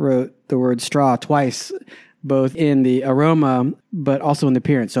also wrote the word straw twice, both in the aroma, but also in the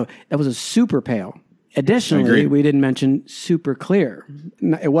appearance. So that was a super pale. Additionally, we didn't mention super clear.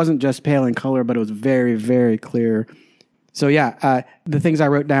 It wasn't just pale in color, but it was very, very clear. So yeah, the things I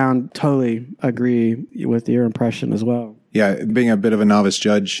wrote down totally agree with your impression as well. Yeah, being a bit of a novice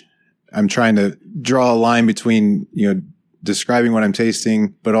judge, I'm trying to draw a line between, describing what I'm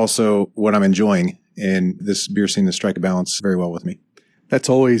tasting, but also what I'm enjoying. And this beer seemed to strike a balance very well with me. That's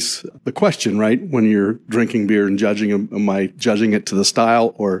always the question, right? When you're drinking beer and judging, am I judging it to the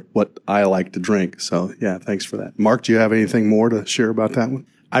style or what I like to drink? So yeah, thanks for that. Mark, do you have anything more to share about that one?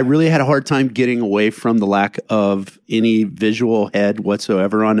 I really had a hard time getting away from the lack of any visual head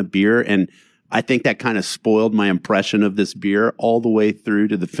whatsoever on a beer. And I think that kind of spoiled my impression of this beer all the way through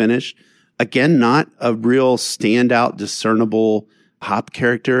to the finish. Again, not a real standout, discernible hop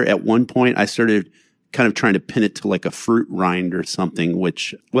character. At one point, I started kind of trying to pin it to like a fruit rind or something,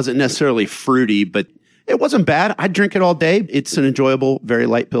 which wasn't necessarily fruity, but it wasn't bad. I'd drink it all day. It's an enjoyable, very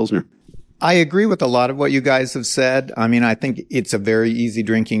light Pilsner. I agree with a lot of what you guys have said. I mean, I think it's a very easy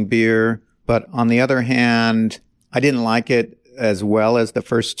drinking beer, but on the other hand, I didn't like it as well as the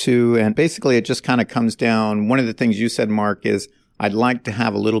first two. And basically it just kind of comes down. One of the things you said, Mark, is I'd like to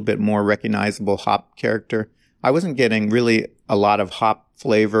have a little bit more recognizable hop character. I wasn't getting really a lot of hop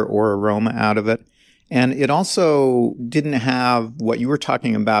flavor or aroma out of it. And it also didn't have what you were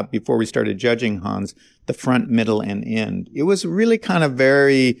talking about before we started judging, Hans, the front, middle, and end. It was really kind of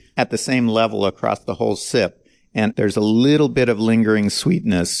very at the same level across the whole sip. And there's a little bit of lingering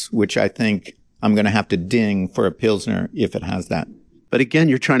sweetness, which I think I'm going to have to ding for a Pilsner if it has that. But again,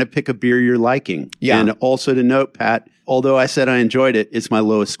 you're trying to pick a beer you're liking. Yeah. And also to note, Pat, although I said I enjoyed it, it's my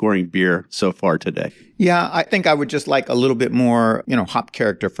lowest scoring beer so far today. Yeah, I think I would just like a little bit more, hop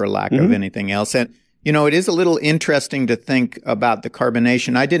character for lack of anything else. And, it is a little interesting to think about the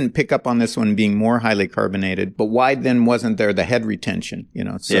carbonation. I didn't pick up on this one being more highly carbonated, but why then wasn't there the head retention,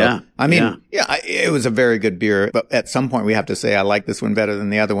 So, yeah. I mean, it was a very good beer. But at some point we have to say I like this one better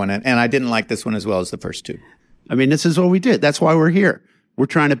than the other one. And I didn't like this one as well as the first two. I mean, this is what we did. That's why we're here. We're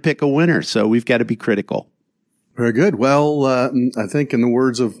trying to pick a winner, so we've got to be critical. Very good. Well, I think in the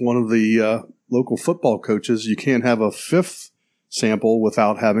words of one of the local football coaches, you can't have a fifth sample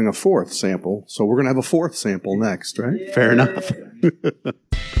without having a fourth sample. So we're going to have a fourth sample next, right? Yeah. Fair enough.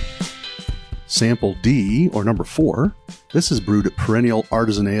 Sample D, or number 4. This is brewed at Perennial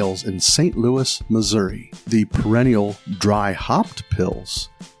Artisan Ales in St. Louis, Missouri. The Perennial Dry Hopped Pils,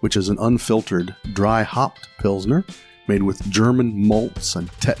 which is an unfiltered dry hopped Pilsner made with German malts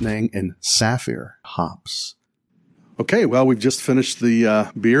and Tettnang and Saphir hops. Okay, well, we've just finished the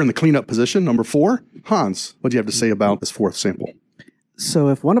beer in the cleanup position, number 4. Hans, what do you have to say about this fourth sample? So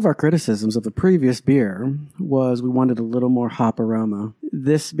if one of our criticisms of the previous beer was we wanted a little more hop aroma,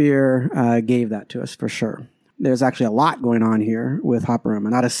 this beer gave that to us for sure. There's actually a lot going on here with hop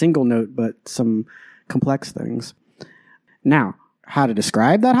aroma. Not a single note, but some complex things. Now, how to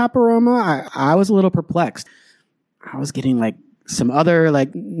describe that hop aroma? I was a little perplexed. I was getting like some other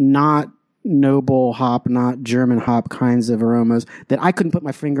not noble hop, not German hop kinds of aromas that I couldn't put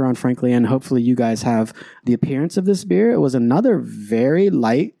my finger on, frankly, and hopefully you guys have the appearance of this beer. It was another very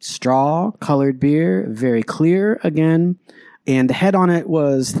light straw colored beer, very clear again, and the head on it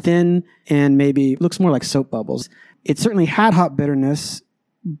was thin and maybe looks more like soap bubbles. It certainly had hop bitterness,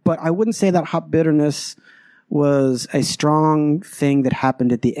 but I wouldn't say that hop bitterness was a strong thing that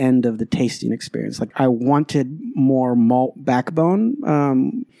happened at the end of the tasting experience. Like I wanted more malt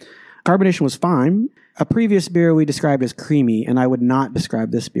backbone. Carbonation was fine. A previous beer we described as creamy, and I would not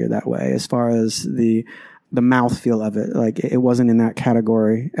describe this beer that way as far as the mouthfeel of it. Like it wasn't in that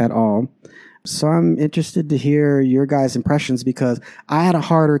category at all. So I'm interested to hear your guys' impressions because I had a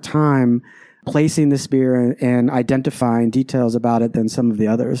harder time placing this beer and identifying details about it than some of the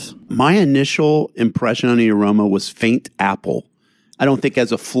others. My initial impression on the aroma was faint apple. I don't think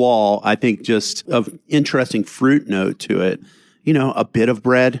as a flaw, I think just of interesting fruit note to it. A bit of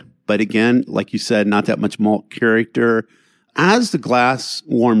bread. But again, like you said, not that much malt character. As the glass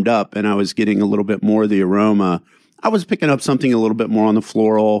warmed up and I was getting a little bit more of the aroma, I was picking up something a little bit more on the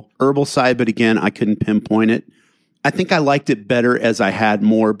floral, herbal side, but again, I couldn't pinpoint it. I think I liked it better as I had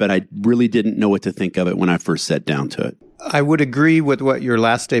more, but I really didn't know what to think of it when I first sat down to it. I would agree with what your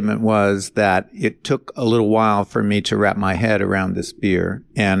last statement was, that it took a little while for me to wrap my head around this beer.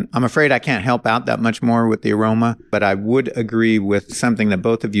 And I'm afraid I can't help out that much more with the aroma, but I would agree with something that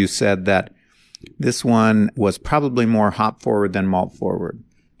both of you said, that this one was probably more hop forward than malt forward.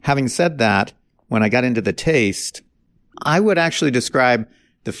 Having said that, when I got into the taste, I would actually describe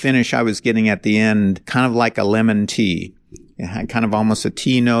the finish I was getting at the end kind of like a lemon tea. It had kind of almost a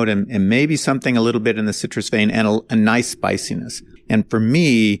tea note and maybe something a little bit in the citrus vein and a nice spiciness. And for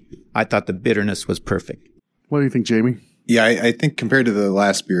me, I thought the bitterness was perfect. What do you think, Jamie? Yeah, I think compared to the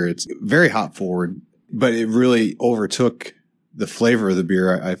last beer, it's very hop forward, but it really overtook the flavor of the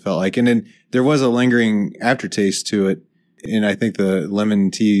beer, I felt like. And then there was a lingering aftertaste to it. And I think the lemon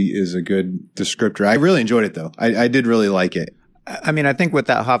tea is a good descriptor. I really enjoyed it, though. I did really like it. I mean, I think with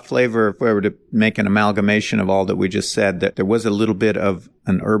that hop flavor, if we were to make an amalgamation of all that we just said, that there was a little bit of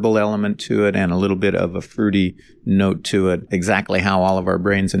an herbal element to it and a little bit of a fruity note to it. Exactly how all of our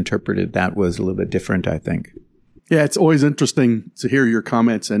brains interpreted that was a little bit different, I think. Yeah, it's always interesting to hear your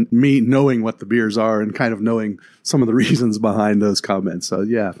comments and me knowing what the beers are and kind of knowing some of the reasons behind those comments. So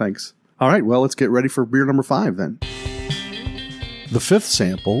yeah, thanks. All right, well, let's get ready for beer number 5 then. The 5th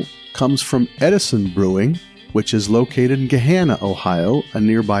sample comes from Edison Brewing, which is located in Gahanna, Ohio, a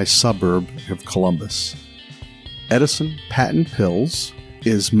nearby suburb of Columbus. Edison Patent Pils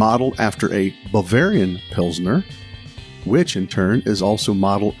is modeled after a Bavarian Pilsner, which in turn is also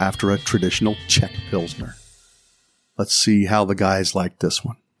modeled after a traditional Czech Pilsner. Let's see how the guys like this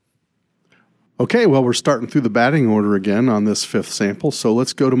one. Okay, well, we're starting through the batting order again on this 5th sample, so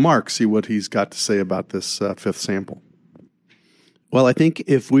let's go to Mark, see what he's got to say about this 5th sample. Well, I think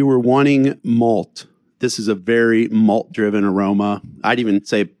if we were wanting malt, this is a very malt-driven aroma. I'd even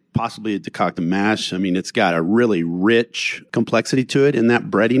say possibly a decocted mash. I mean, it's got a really rich complexity to it, and that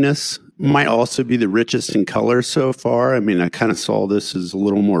breadiness might also be the richest in color so far. I mean, I kind of saw this as a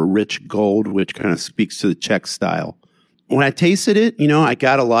little more rich gold, which kind of speaks to the Czech style. When I tasted it, I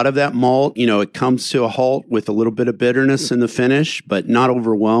got a lot of that malt. It comes to a halt with a little bit of bitterness in the finish, but not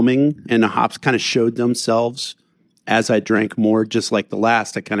overwhelming. And the hops kind of showed themselves as I drank more, just like the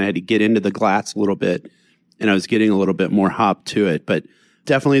last. I kind of had to get into the glass a little bit, and I was getting a little bit more hop to it. But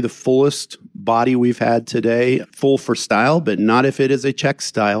definitely the fullest body we've had today, full for style, but not if it is a Czech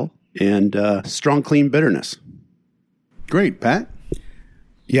style, and strong, clean bitterness. Great. Pat?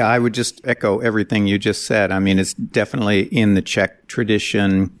 Yeah, I would just echo everything you just said. I mean, it's definitely in the Czech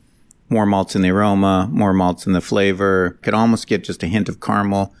tradition, more malts in the aroma, more malts in the flavor. Could almost get just a hint of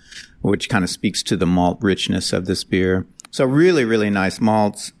caramel, which kind of speaks to the malt richness of this beer. So really, really nice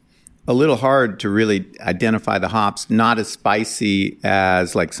malts. A little hard to really identify the hops, not as spicy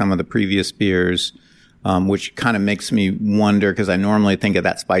as like some of the previous beers, which kind of makes me wonder, because I normally think of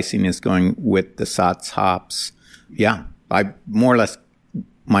that spiciness going with the Satz hops. Yeah, I more or less,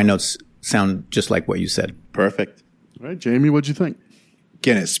 my notes sound just like what you said. Perfect. All right, Jamie, what'd you think?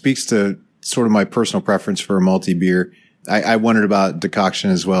 Again, it speaks to sort of my personal preference for a malty beer. I wondered about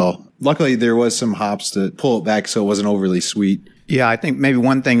decoction as well. Luckily, there was some hops to pull it back so it wasn't overly sweet. Yeah, I think maybe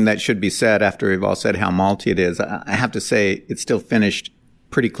one thing that should be said after we've all said how malty it is, I have to say it's still finished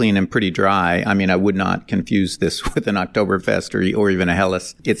pretty clean and pretty dry. I mean, I would not confuse this with an Oktoberfest or even a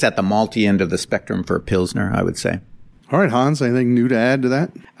Helles. It's at the malty end of the spectrum for a Pilsner, I would say. All right, Hans, anything new to add to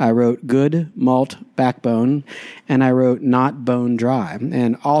that? I wrote good malt backbone, and I wrote not bone dry.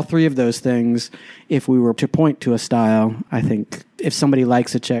 And all three of those things, if we were to point to a style, I think if somebody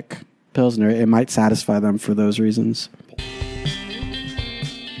likes a Czech Pilsner, it might satisfy them for those reasons.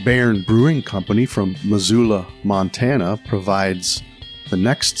 Bayern Brewing Company from Missoula, Montana provides the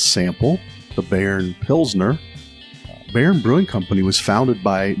next sample, the Bayern Pilsner. Bayern Brewing Company was founded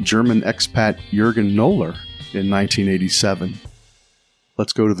by German expat Jürgen Noller in 1987.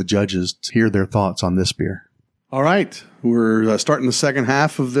 Let's go to the judges to hear their thoughts on this beer. All right, we're starting the second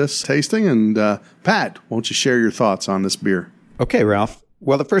half of this tasting, and Pat, won't you share your thoughts on this beer? Okay, Ralph.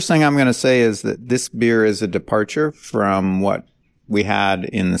 Well, the first thing I'm going to say is that this beer is a departure from what we had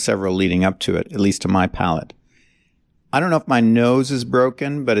in the several leading up to it, at least to my palate. I don't know if my nose is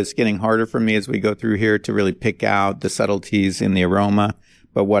broken, but it's getting harder for me as we go through here to really pick out the subtleties in the aroma.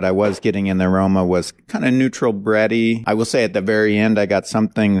 But what I was getting in the aroma was kind of neutral bready. I will say at the very end, I got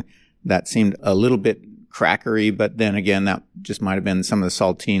something that seemed a little bit crackery, but then again, that just might have been some of the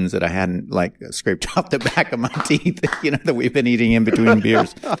saltines that I hadn't scraped off the back of my teeth, that we've been eating in between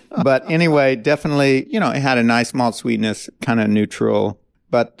beers. But anyway, definitely, it had a nice malt sweetness, kind of neutral.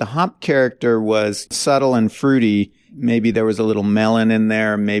 but the hop character was subtle and fruity. Maybe there was a little melon in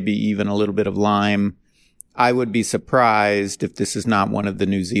there, maybe even a little bit of lime. I would be surprised if this is not one of the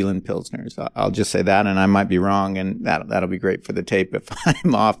New Zealand Pilsners. I'll just say that, and I might be wrong, and that'll be great for the tape if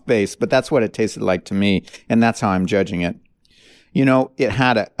I'm off base. But that's what it tasted like to me, and that's how I'm judging it. It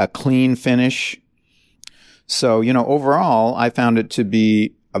had a clean finish. So, overall, I found it to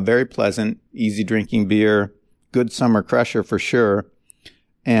be a very pleasant, easy drinking beer, good summer crusher for sure.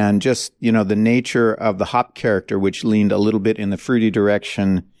 And just, the nature of the hop character, which leaned a little bit in the fruity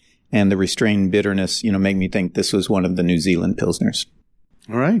direction, and the restrained bitterness, made me think this was one of the New Zealand Pilsners.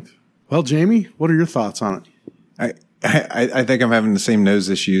 All right. Well, Jamie, what are your thoughts on it? I think I'm having the same nose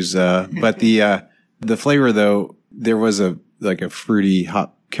issues, but the flavor though, there was a fruity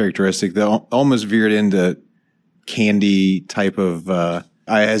hop characteristic that almost veered into candy type of.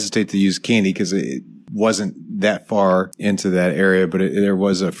 I hesitate to use candy because it wasn't that far into that area, but there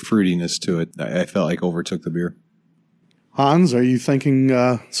was a fruitiness to it. I felt like overtook the beer. Hans, are you thinking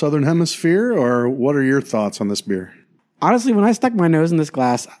Southern Hemisphere, or what are your thoughts on this beer? Honestly, when I stuck my nose in this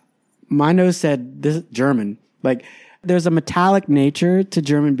glass, my nose said this is German. Like, there's a metallic nature to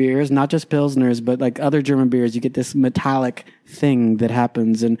German beers, not just Pilsners, but like other German beers. You get this metallic thing that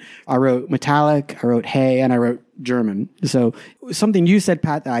happens. And I wrote metallic, I wrote hay, and I wrote German. So something you said,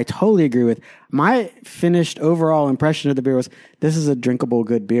 Pat, that I totally agree with. My finished overall impression of the beer was, this is a drinkable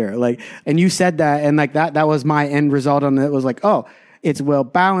good beer. And you said that, and that was my end result on it. Was like, oh, it's well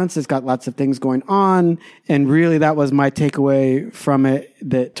balanced. It's got lots of things going on. And really that was my takeaway from it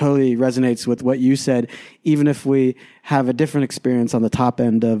that totally resonates with what you said, even if we have a different experience on the top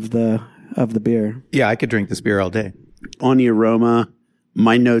end of the beer. Yeah, I could drink this beer all day. On the aroma,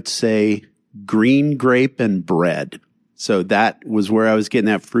 my notes say green grape and bread. So that was where I was getting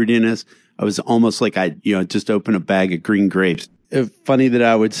that fruitiness. I was almost like I just opened a bag of green grapes. Funny that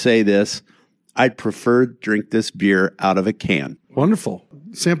I would say this. I'd prefer to drink this beer out of a can. Wonderful.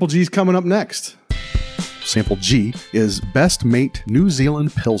 Sample G's coming up next. Sample G is Best Mate New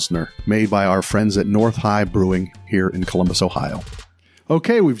Zealand Pilsner, made by our friends at North High Brewing here in Columbus, Ohio.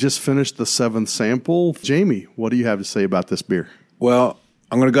 Okay, we've just finished the 7th sample. Jamie, what do you have to say about this beer? Well,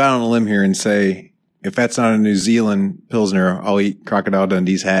 I'm going to go out on a limb here and say, if that's not a New Zealand Pilsner, I'll eat Crocodile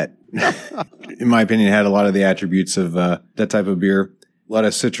Dundee's hat. In my opinion, it had a lot of the attributes of that type of beer. A lot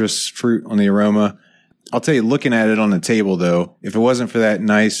of citrus fruit on the aroma. I'll tell you, looking at it on the table, though, if it wasn't for that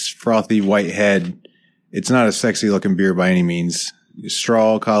nice, frothy white head, it's not a sexy looking beer by any means.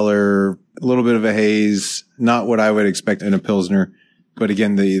 Straw color, a little bit of a haze, not what I would expect in a Pilsner. But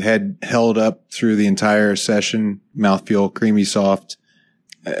again, the head held up through the entire session, mouthfeel, creamy, soft,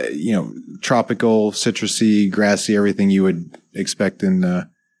 tropical, citrusy, grassy, everything you would expect in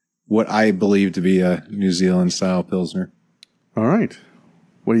what I believe to be a New Zealand style Pilsner. All right.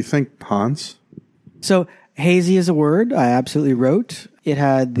 What do you think, Hans? So hazy is a word I absolutely wrote. It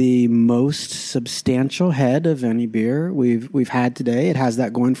had the most substantial head of any beer we've had today. It has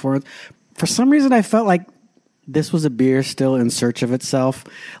that going for it. For some reason, I felt like this was a beer still in search of itself.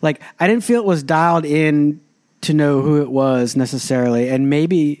 I didn't feel it was dialed in to know who it was necessarily. And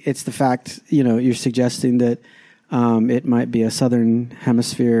maybe it's the fact, you're suggesting that it might be a Southern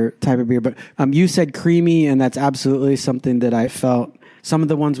Hemisphere type of beer. But you said creamy, and that's absolutely something that I felt. Some of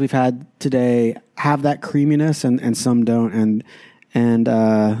the ones we've had today have that creaminess, and some don't. And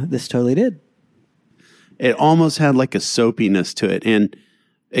this totally did. It almost had like a soapiness to it. And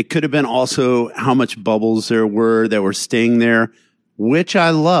it could have been also how much bubbles there were that were staying there, which I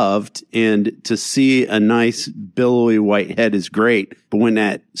loved. And to see a nice billowy white head is great. But when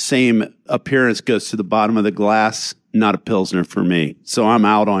that same appearance goes to the bottom of the glass, not a Pilsner for me. So I'm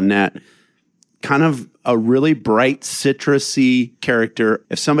out on that. Kind of a really bright, citrusy character.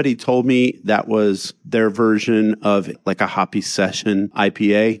 If somebody told me that was their version of like a hoppy session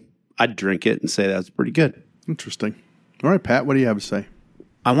IPA, I'd drink it and say that was pretty good. Interesting. All right, Pat, what do you have to say?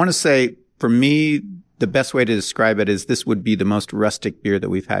 I want to say, for me, the best way to describe it is this would be the most rustic beer that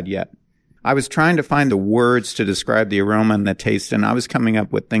we've had yet. I was trying to find the words to describe the aroma and the taste, and I was coming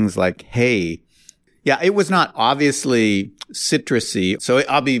up with things like hay. Yeah, it was not obviously citrusy, so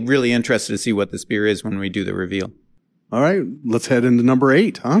I'll be really interested to see what this beer is when we do the reveal. All right, let's head into number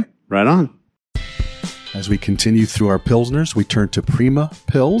 8, huh? Right on. As we continue through our Pilsners, we turn to Prima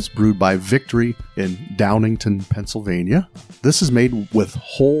Pils, brewed by Victory in Downingtown, Pennsylvania. This is made with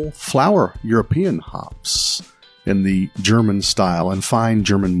whole flower European hops in the German style and fine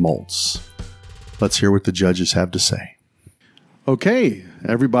German malts. Let's hear what the judges have to say. Okay,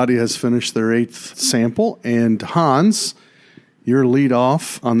 everybody has finished their 8th sample, and Hans, your lead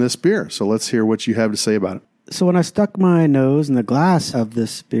off on this beer. So let's hear what you have to say about it. So when I stuck my nose in the glass of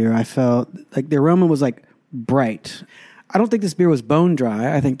this beer, I felt like the aroma was like bright. I don't think this beer was bone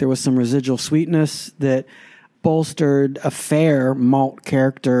dry. I think there was some residual sweetness that bolstered a fair malt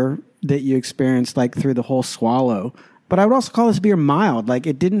character that you experienced like through the whole swallow. But I would also call this beer mild. Like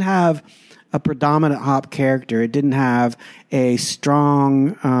it didn't have a predominant hop character. It didn't have a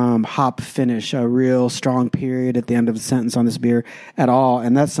strong hop finish, a real strong period at the end of the sentence on this beer at all.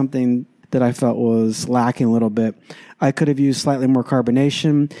 And that's something that I felt was lacking a little bit. I could have used slightly more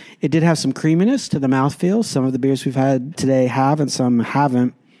carbonation. It did have some creaminess to the mouthfeel. Some of the beers we've had today have and some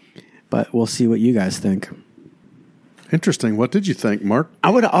haven't. But we'll see what you guys think. Interesting. What did you think, Mark? I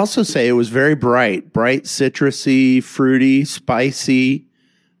would also say it was very bright, citrusy, fruity, spicy.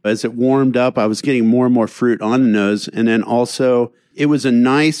 As it warmed up, I was getting more and more fruit on the nose. And then also, it was a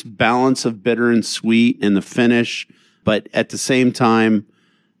nice balance of bitter and sweet in the finish. But at the same time,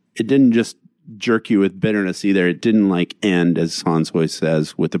 it didn't just jerk you with bitterness either. It didn't like end, as Hans always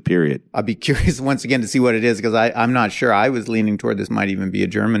says, with a period. I'd be curious once again to see what it is because I'm not sure. I was leaning toward this might even be a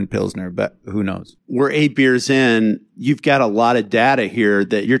German Pilsner, but who knows? We're 8 beers in. You've got a lot of data here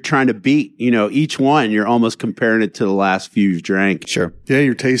that you're trying to beat. You know, each one, you're almost comparing it to the last few you've drank. Sure. Yeah,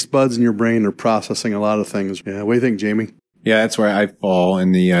 your taste buds and your brain are processing a lot of things. Yeah, what do you think, Jamie? Yeah, that's where I fall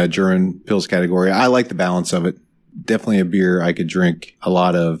in the German Pils category. I like the balance of it. Definitely a beer I could drink a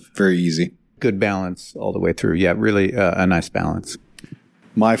lot of very easy. Good balance all the way through. Yeah, really a nice balance.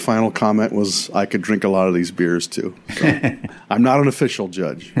 My final comment was I could drink a lot of these beers too. So I'm not an official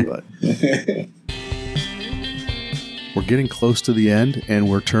judge, but We're getting close to the end, and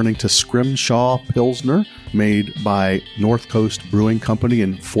we're turning to Scrimshaw Pilsner, made by North Coast Brewing Company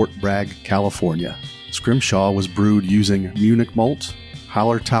in Fort Bragg, California. Scrimshaw was brewed using Munich malt,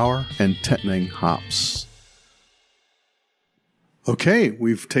 Hallertauer, and Tettnang hops. okay,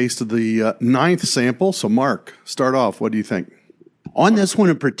 we've tasted the ninth sample. So, Mark, start off. What do you think? On this one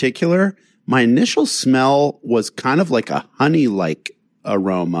in particular, my initial smell was kind of like a honey-like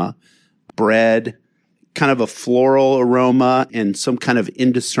aroma, bread, kind of a floral aroma, and some kind of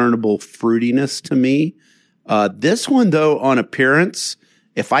indiscernible fruitiness to me. This one, though, on appearance,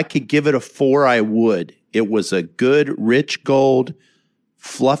 if I could give it a 4, I would. It was a good, rich gold,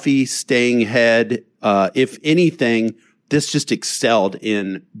 fluffy, staying head. If anything, this just excelled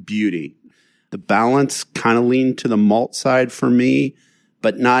in beauty. The balance kind of leaned to the malt side for me,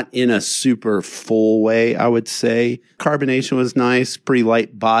 but not in a super full way, I would say. Carbonation was nice, pretty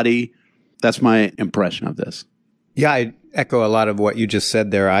light body. That's my impression of this. Yeah, I echo a lot of what you just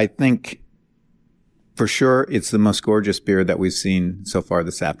said there. I think for sure it's the most gorgeous beer that we've seen so far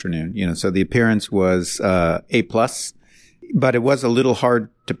this afternoon. You know, so the appearance was A+, but it was a little hard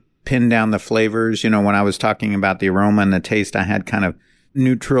to pin down the flavors. You know, when I was talking about the aroma and the taste, I had kind of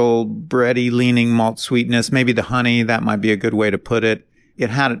neutral, bready leaning malt sweetness. Maybe the honey, that might be a good way to put it. It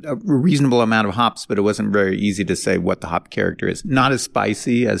had a reasonable amount of hops, but it wasn't very easy to say what the hop character is. Not as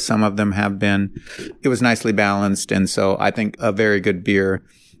spicy as some of them have been. It was nicely balanced. And so I think a very good beer,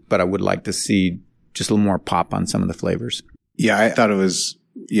 but I would like to see just a little more pop on some of the flavors. Yeah, I thought it was,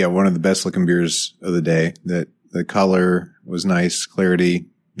 one of the best looking beers of the day. That the color was nice, clarity,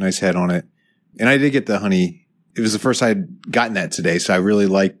 nice head on it. And I did get the honey. It was the first I had gotten that today, so I really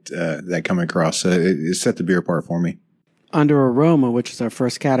liked that coming across. So it set the beer apart for me. Under aroma, which is our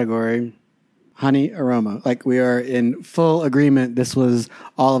first category, honey aroma. Like we are in full agreement. This was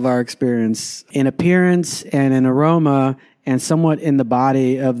all of our experience in appearance and in aroma and somewhat in the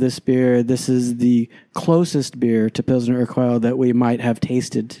body of this beer. This is the closest beer to Pilsner Urquell that we might have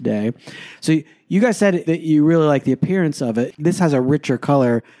tasted today. So you guys said that you really like the appearance of it. This has a richer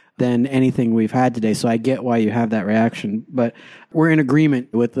color than anything we've had today. So I get why you have that reaction, but we're in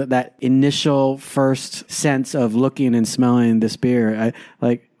agreement with that initial first sense of looking and smelling this beer.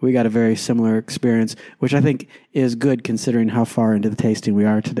 We got a very similar experience, which I think is good considering how far into the tasting we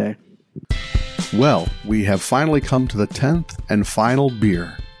are today. Well, we have finally come to the 10th and final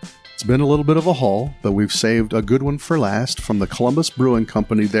beer. It's been a little bit of a haul, but we've saved a good one for last from the Columbus Brewing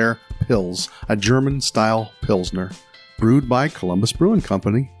Company, their Pils, a German-style Pilsner. Brewed by Columbus Brewing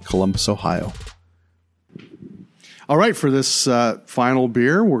Company, Columbus, Ohio. All right, for this final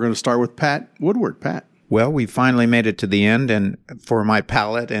beer, we're going to start with Pat Woodward. Pat. Well, we finally made it to the end, and for my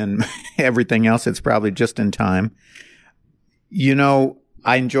palate and everything else, it's probably just in time. You know,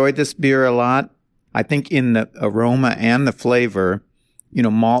 I enjoyed this beer a lot. I think in the aroma and the flavor,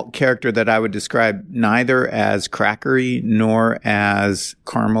 malt character that I would describe neither as crackery nor as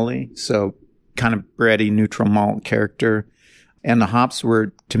caramely. So kind of bready, neutral malt character. And the hops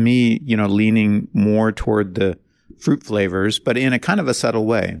were, to me, leaning more toward the fruit flavors, but in a kind of a subtle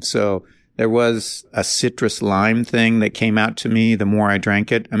way. So There was a citrus lime thing that came out to me the more I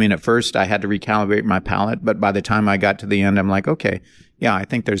drank it. I mean, at first I had to recalibrate my palate, but by the time I got to the end, I'm like, okay, yeah, I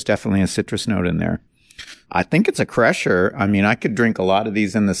think there's definitely a citrus note in there. I think it's a crusher. I mean, I could drink a lot of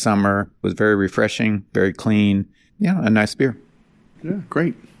these in the summer. It was very refreshing, very clean. Yeah, a nice beer. Yeah,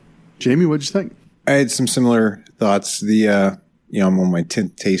 great. Jamie, what'd you think? I had some similar thoughts. I'm on my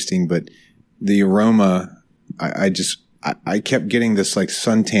 10th tasting, but the aroma, I kept getting this like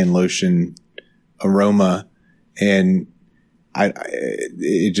suntan lotion aroma, and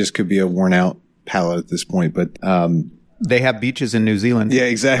it just could be a worn out palate at this point. But they have beaches in New Zealand. Yeah,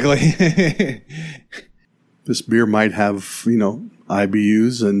 exactly. This beer might have,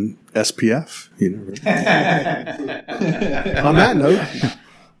 IBUs and SPF. On that note,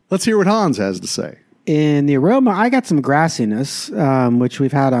 let's hear what Hans has to say. In the aroma, I got some grassiness, which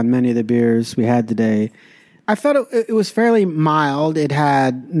we've had on many of the beers we had today. I felt it was fairly mild. It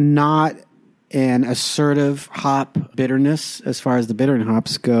had not an assertive hop bitterness as far as the bittering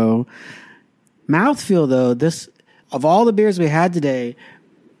hops go. Mouthfeel, though, of all the beers we had today,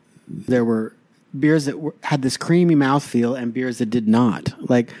 there were beers that had this creamy mouthfeel and beers that did not.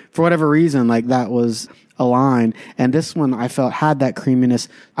 Like, for whatever reason, like that was a line. And this one I felt had that creaminess.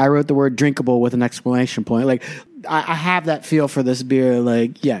 I wrote the word drinkable with an exclamation point. Like, I have that feel for this beer.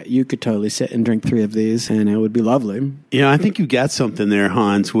 Like, yeah, you could totally sit and drink 3 of these and it would be lovely. Yeah, I think you got something there,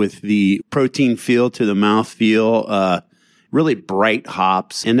 Hans, with the protein feel to the mouth feel, really bright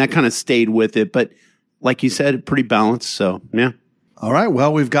hops, and that kind of stayed with it. But like you said, pretty balanced. So, yeah. All right.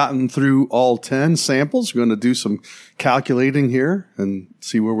 Well, we've gotten through all 10 samples. We're going to do some calculating here and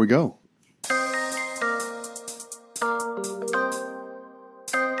see where we go.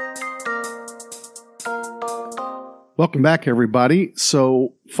 Welcome back, everybody.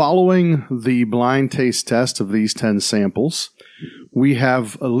 So following the blind taste test of these 10 samples, we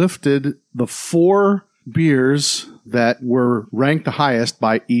have lifted the 4 beers that were ranked the highest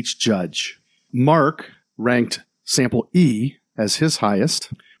by each judge. Mark ranked sample E as his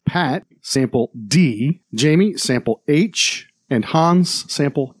highest, Pat sample D, Jamie sample H, and Hans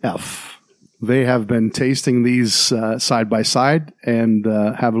sample F. They have been tasting these side by side and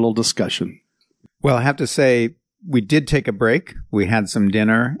have a little discussion. Well, I have to say, we did take a break. We had some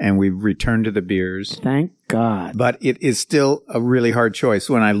dinner and we returned to the beers. Thank God. But it is still a really hard choice.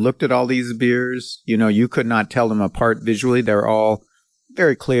 When I looked at all these beers, you could not tell them apart visually. They're all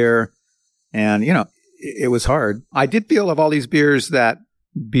very clear. And, it was hard. I did feel of all these beers that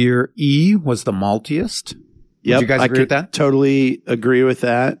beer E was the maltiest. Yep, Would you guys agree with that? Totally agree with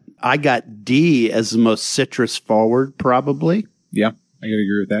that. I got D as the most citrus forward, probably. Yeah, I could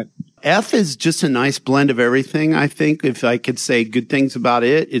agree with that. F is just a nice blend of everything, I think. If I could say good things about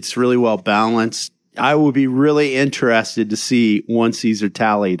it, it's really well balanced. I would be really interested to see, once these are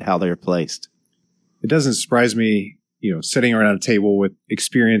tallied, how they're placed. It doesn't surprise me, sitting around a table with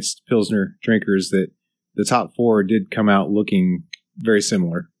experienced Pilsner drinkers, that the top 4 did come out looking very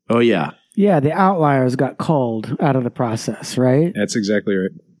similar. Oh, yeah. Yeah, the outliers got culled out of the process, right? That's exactly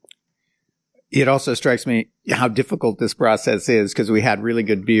right. It also strikes me how difficult this process is, because we had really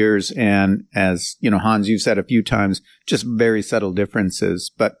good beers and, as Hans, you've said a few times, just very subtle differences.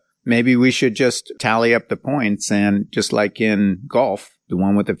 But maybe we should just tally up the points, and just like in golf, the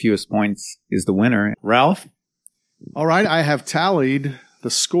one with the fewest points is the winner. Ralph? All right. I have tallied the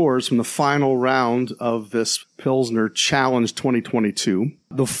scores from the final round of this Pilsner Challenge 2022.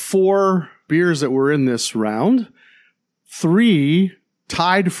 The 4 beers that were in this round, 3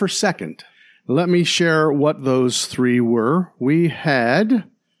 tied for second. Let me share what those 3 were. We had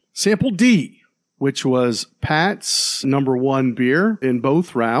sample D, which was Pat's number 1 beer in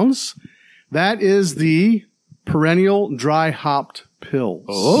both rounds. That is the Perennial Dry Hopped Pils.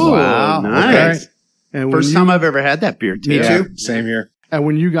 Oh, wow. Nice. Okay. And First time I've ever had that beer, too. Me too. Same here. And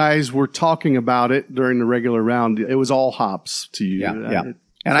when you guys were talking about it during the regular round, it was all hops to you. Yeah.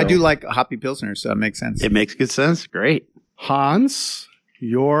 And I do like hoppy Pilsner, so it makes sense. It makes good sense. Great. Hans,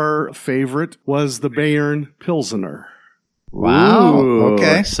 your favorite was the Bayern Pilsener. Wow. Ooh,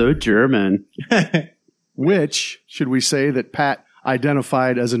 Okay. So German. Which, should we say that Pat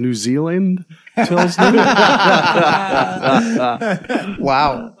identified as a New Zealand Pilsner?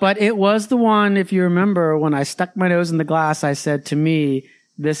 Wow. But it was the one, if you remember, when I stuck my nose in the glass, I said, to me,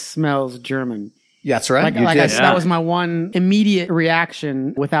 this smells German. Yeah, that's right. That was my one immediate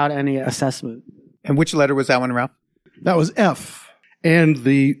reaction without any assessment. And which letter was that one, Ralph? That was F. And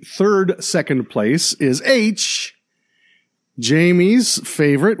the second place is H. Jamie's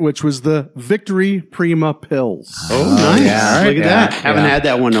favorite, which was the Victory Prima Pils. Oh, nice. yeah. Look at Yeah. that. Haven't had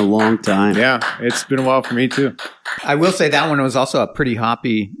that one in a long time. Yeah, it's been a while for me too. I will say that one was also a pretty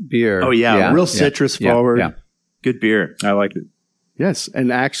hoppy beer. Oh, yeah. Real citrus Yeah. forward. Yeah. Good beer. I liked it. Yes,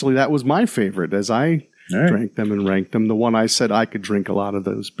 and actually that was my favorite as I All right. drank them and ranked them. The one I said I could drink a lot of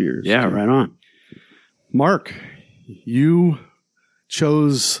those beers. Yeah, right on. Mark, you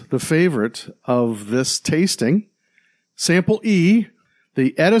chose the favorite of this tasting, Sample E,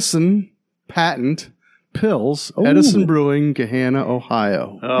 the Edison Patent Pils, Edison Brewing, Gahanna,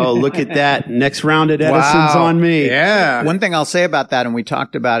 Ohio. Oh, look at that. Next round at Edison's on me. Yeah. One thing I'll say about that, and we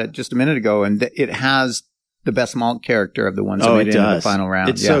talked about it just a minute ago, and it has the best malt character of the ones that Oh, made it it into the does. final round.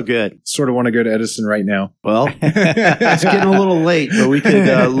 It's so good. Sort of want to go to Edison right now. Well, it's getting a little late, but we could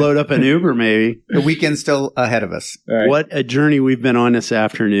load up an Uber maybe. The weekend's still ahead of us. All right. What a journey we've been on this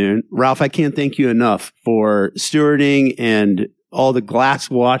afternoon. Ralph, I can't thank you enough for stewarding and all the glass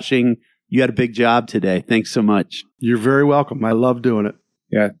washing. You had a big job today. Thanks so much. You're very welcome. I love doing it.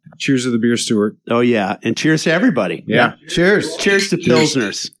 Yeah. Cheers to the beer steward. Oh, yeah. And cheers to everybody. Yeah. Cheers. Cheers to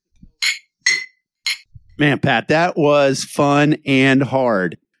Pilsners. Man, Pat, that was fun and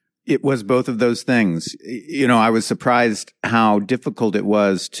hard. It was both of those things. You know, I was surprised how difficult it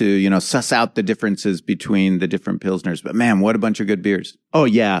was to, suss out the differences between the different Pilsners. But man, what a bunch of good beers. Oh,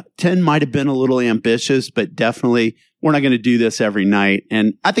 yeah. 10 might have been a little ambitious, but definitely we're not going to do this every night.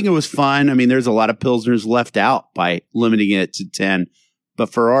 And I think it was fun. I mean, there's a lot of Pilsners left out by limiting it to 10.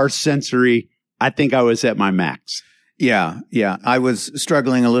 But for our sensory, I think I was at my max. Yeah. I was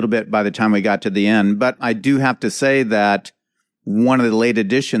struggling a little bit by the time we got to the end, but I do have to say that one of the late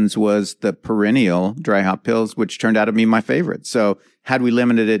additions was the perennial dry hop Pils, which turned out to be my favorite. So had we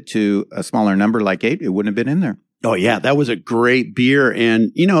limited it to a smaller number like 8, it wouldn't have been in there. Oh, yeah. That was a great beer.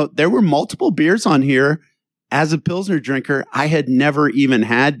 And, there were multiple beers on here as a Pilsner drinker I had never even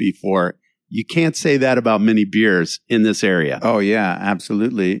had before. You can't say that about many beers in this area. Oh, yeah,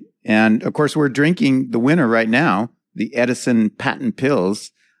 absolutely. And of course, we're drinking the winner right now, the Edison Patent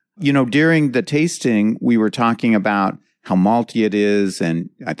Pils. During the tasting, we were talking about how malty it is, and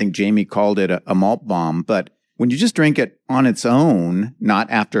I think Jamie called it a malt bomb. But when you just drink it on its own, not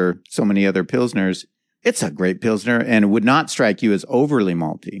after so many other Pilsners, it's a great Pilsner, and it would not strike you as overly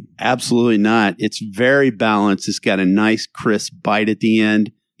malty. Absolutely not. It's very balanced. It's got a nice, crisp bite at the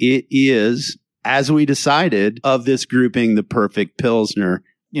end. It is, as we decided, of this grouping, the perfect Pilsner.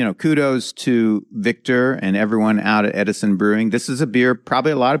 Kudos to Victor and everyone out at Edison Brewing. This is a beer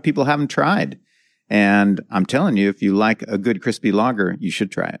probably a lot of people haven't tried. And I'm telling you, if you like a good crispy lager, you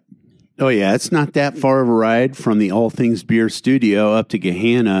should try it. Oh, yeah. It's not that far of a ride from the All Things Beer studio up to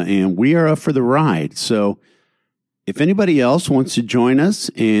Gahanna, and we are up for the ride. So if anybody else wants to join us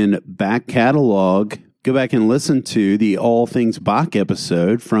and back catalog, go back and listen to the All Things Bach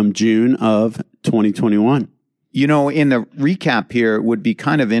episode from June of 2021. In the recap here, it would be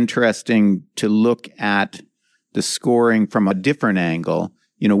kind of interesting to look at the scoring from a different angle.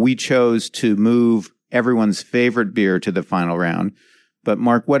 We chose to move everyone's favorite beer to the final round. But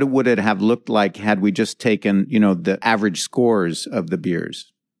Mark, what would it have looked like had we just taken, the average scores of the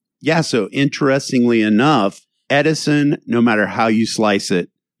beers? Yeah, so interestingly enough, Edison, no matter how you slice it,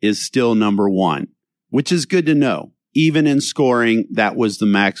 is still number one, which is good to know. Even in scoring, that was the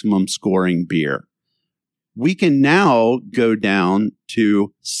maximum scoring beer. We can now go down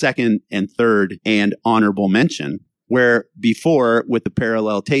to second and third and honorable mention, where before with the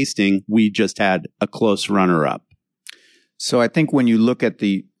parallel tasting, we just had a close runner-up. So I think when you look at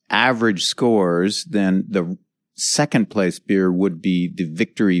the average scores, then the second place beer would be the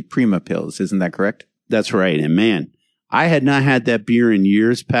Victory Prima Pils. Isn't that correct? That's right. And man, I had not had that beer in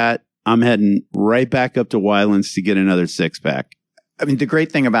years, Pat. I'm heading right back up to Wylands to get another 6-pack. I mean, the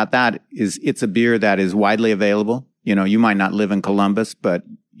great thing about that is it's a beer that is widely available. You might not live in Columbus, but,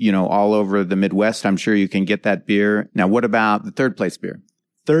 all over the Midwest, I'm sure you can get that beer. Now, what about the third place beer?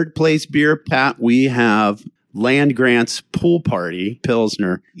 Third place beer, Pat, we have Land Grant's Pool Party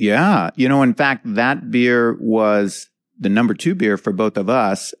Pilsner. Yeah. In fact, that beer was the number 2 beer for both of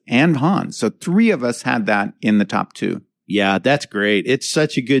us and Hans. So 3 of us had that in the top 2. Yeah, that's great. It's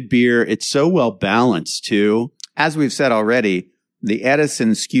such a good beer. It's so well balanced, too. As we've said already, the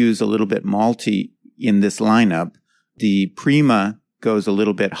Edison skews a little bit malty in this lineup. The Prima goes a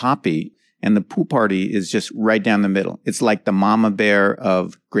little bit hoppy, and the Pool Party is just right down the middle. It's like the mama bear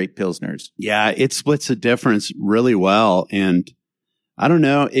of great Pilsners. Yeah, it splits the difference really well. And I don't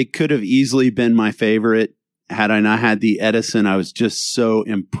know, it could have easily been my favorite had I not had the Edison. I was just so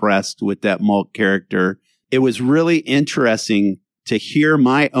impressed with that malt character. It was really interesting to hear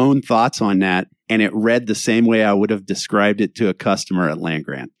my own thoughts on that and it read the same way I would have described it to a customer at Land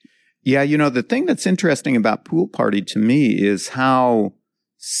Grant. Yeah, the thing that's interesting about Pool Party to me is how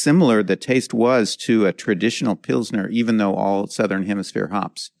similar the taste was to a traditional Pilsner, even though all Southern Hemisphere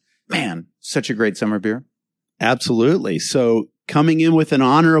hops. Man, such a great summer beer. Absolutely. So coming in with an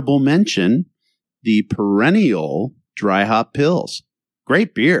honorable mention, the Perennial Dry Hop Pils.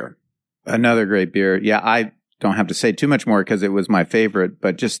 Great beer. Another great beer. Yeah, I don't have to say too much more because it was my favorite,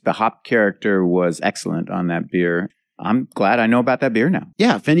 but just the hop character was excellent on that beer. I'm glad I know about that beer now.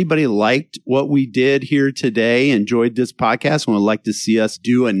 Yeah, if anybody liked what we did here today, enjoyed this podcast, and would like to see us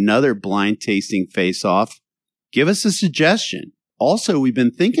do another blind tasting face-off, give us a suggestion. Also, we've been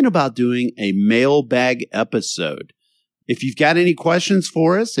thinking about doing a mailbag episode. If you've got any questions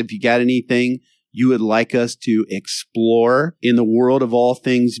for us, if you got anything you would like us to explore in the world of all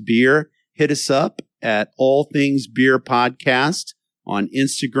things beer, hit us up at All Things Beer Podcast on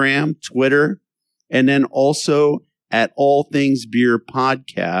Instagram, Twitter, and then also at All Things Beer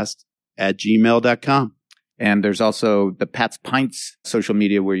Podcast at gmail.com. And there's also the Pat's Pints social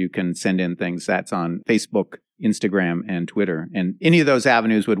media where you can send in things. That's on Facebook, Instagram, and Twitter. And any of those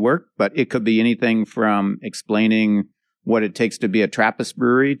avenues would work, but it could be anything from explaining what it takes to be a Trappist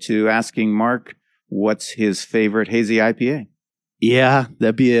brewery to asking Mark what's his favorite hazy IPA. Yeah,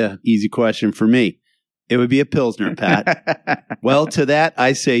 that'd be an easy question for me. It would be a Pilsner, Pat. Well, to that,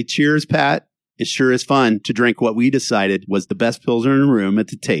 I say cheers, Pat. It sure is fun to drink what we decided was the best Pilsner in the room at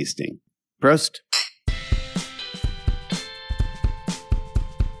the tasting. Prost.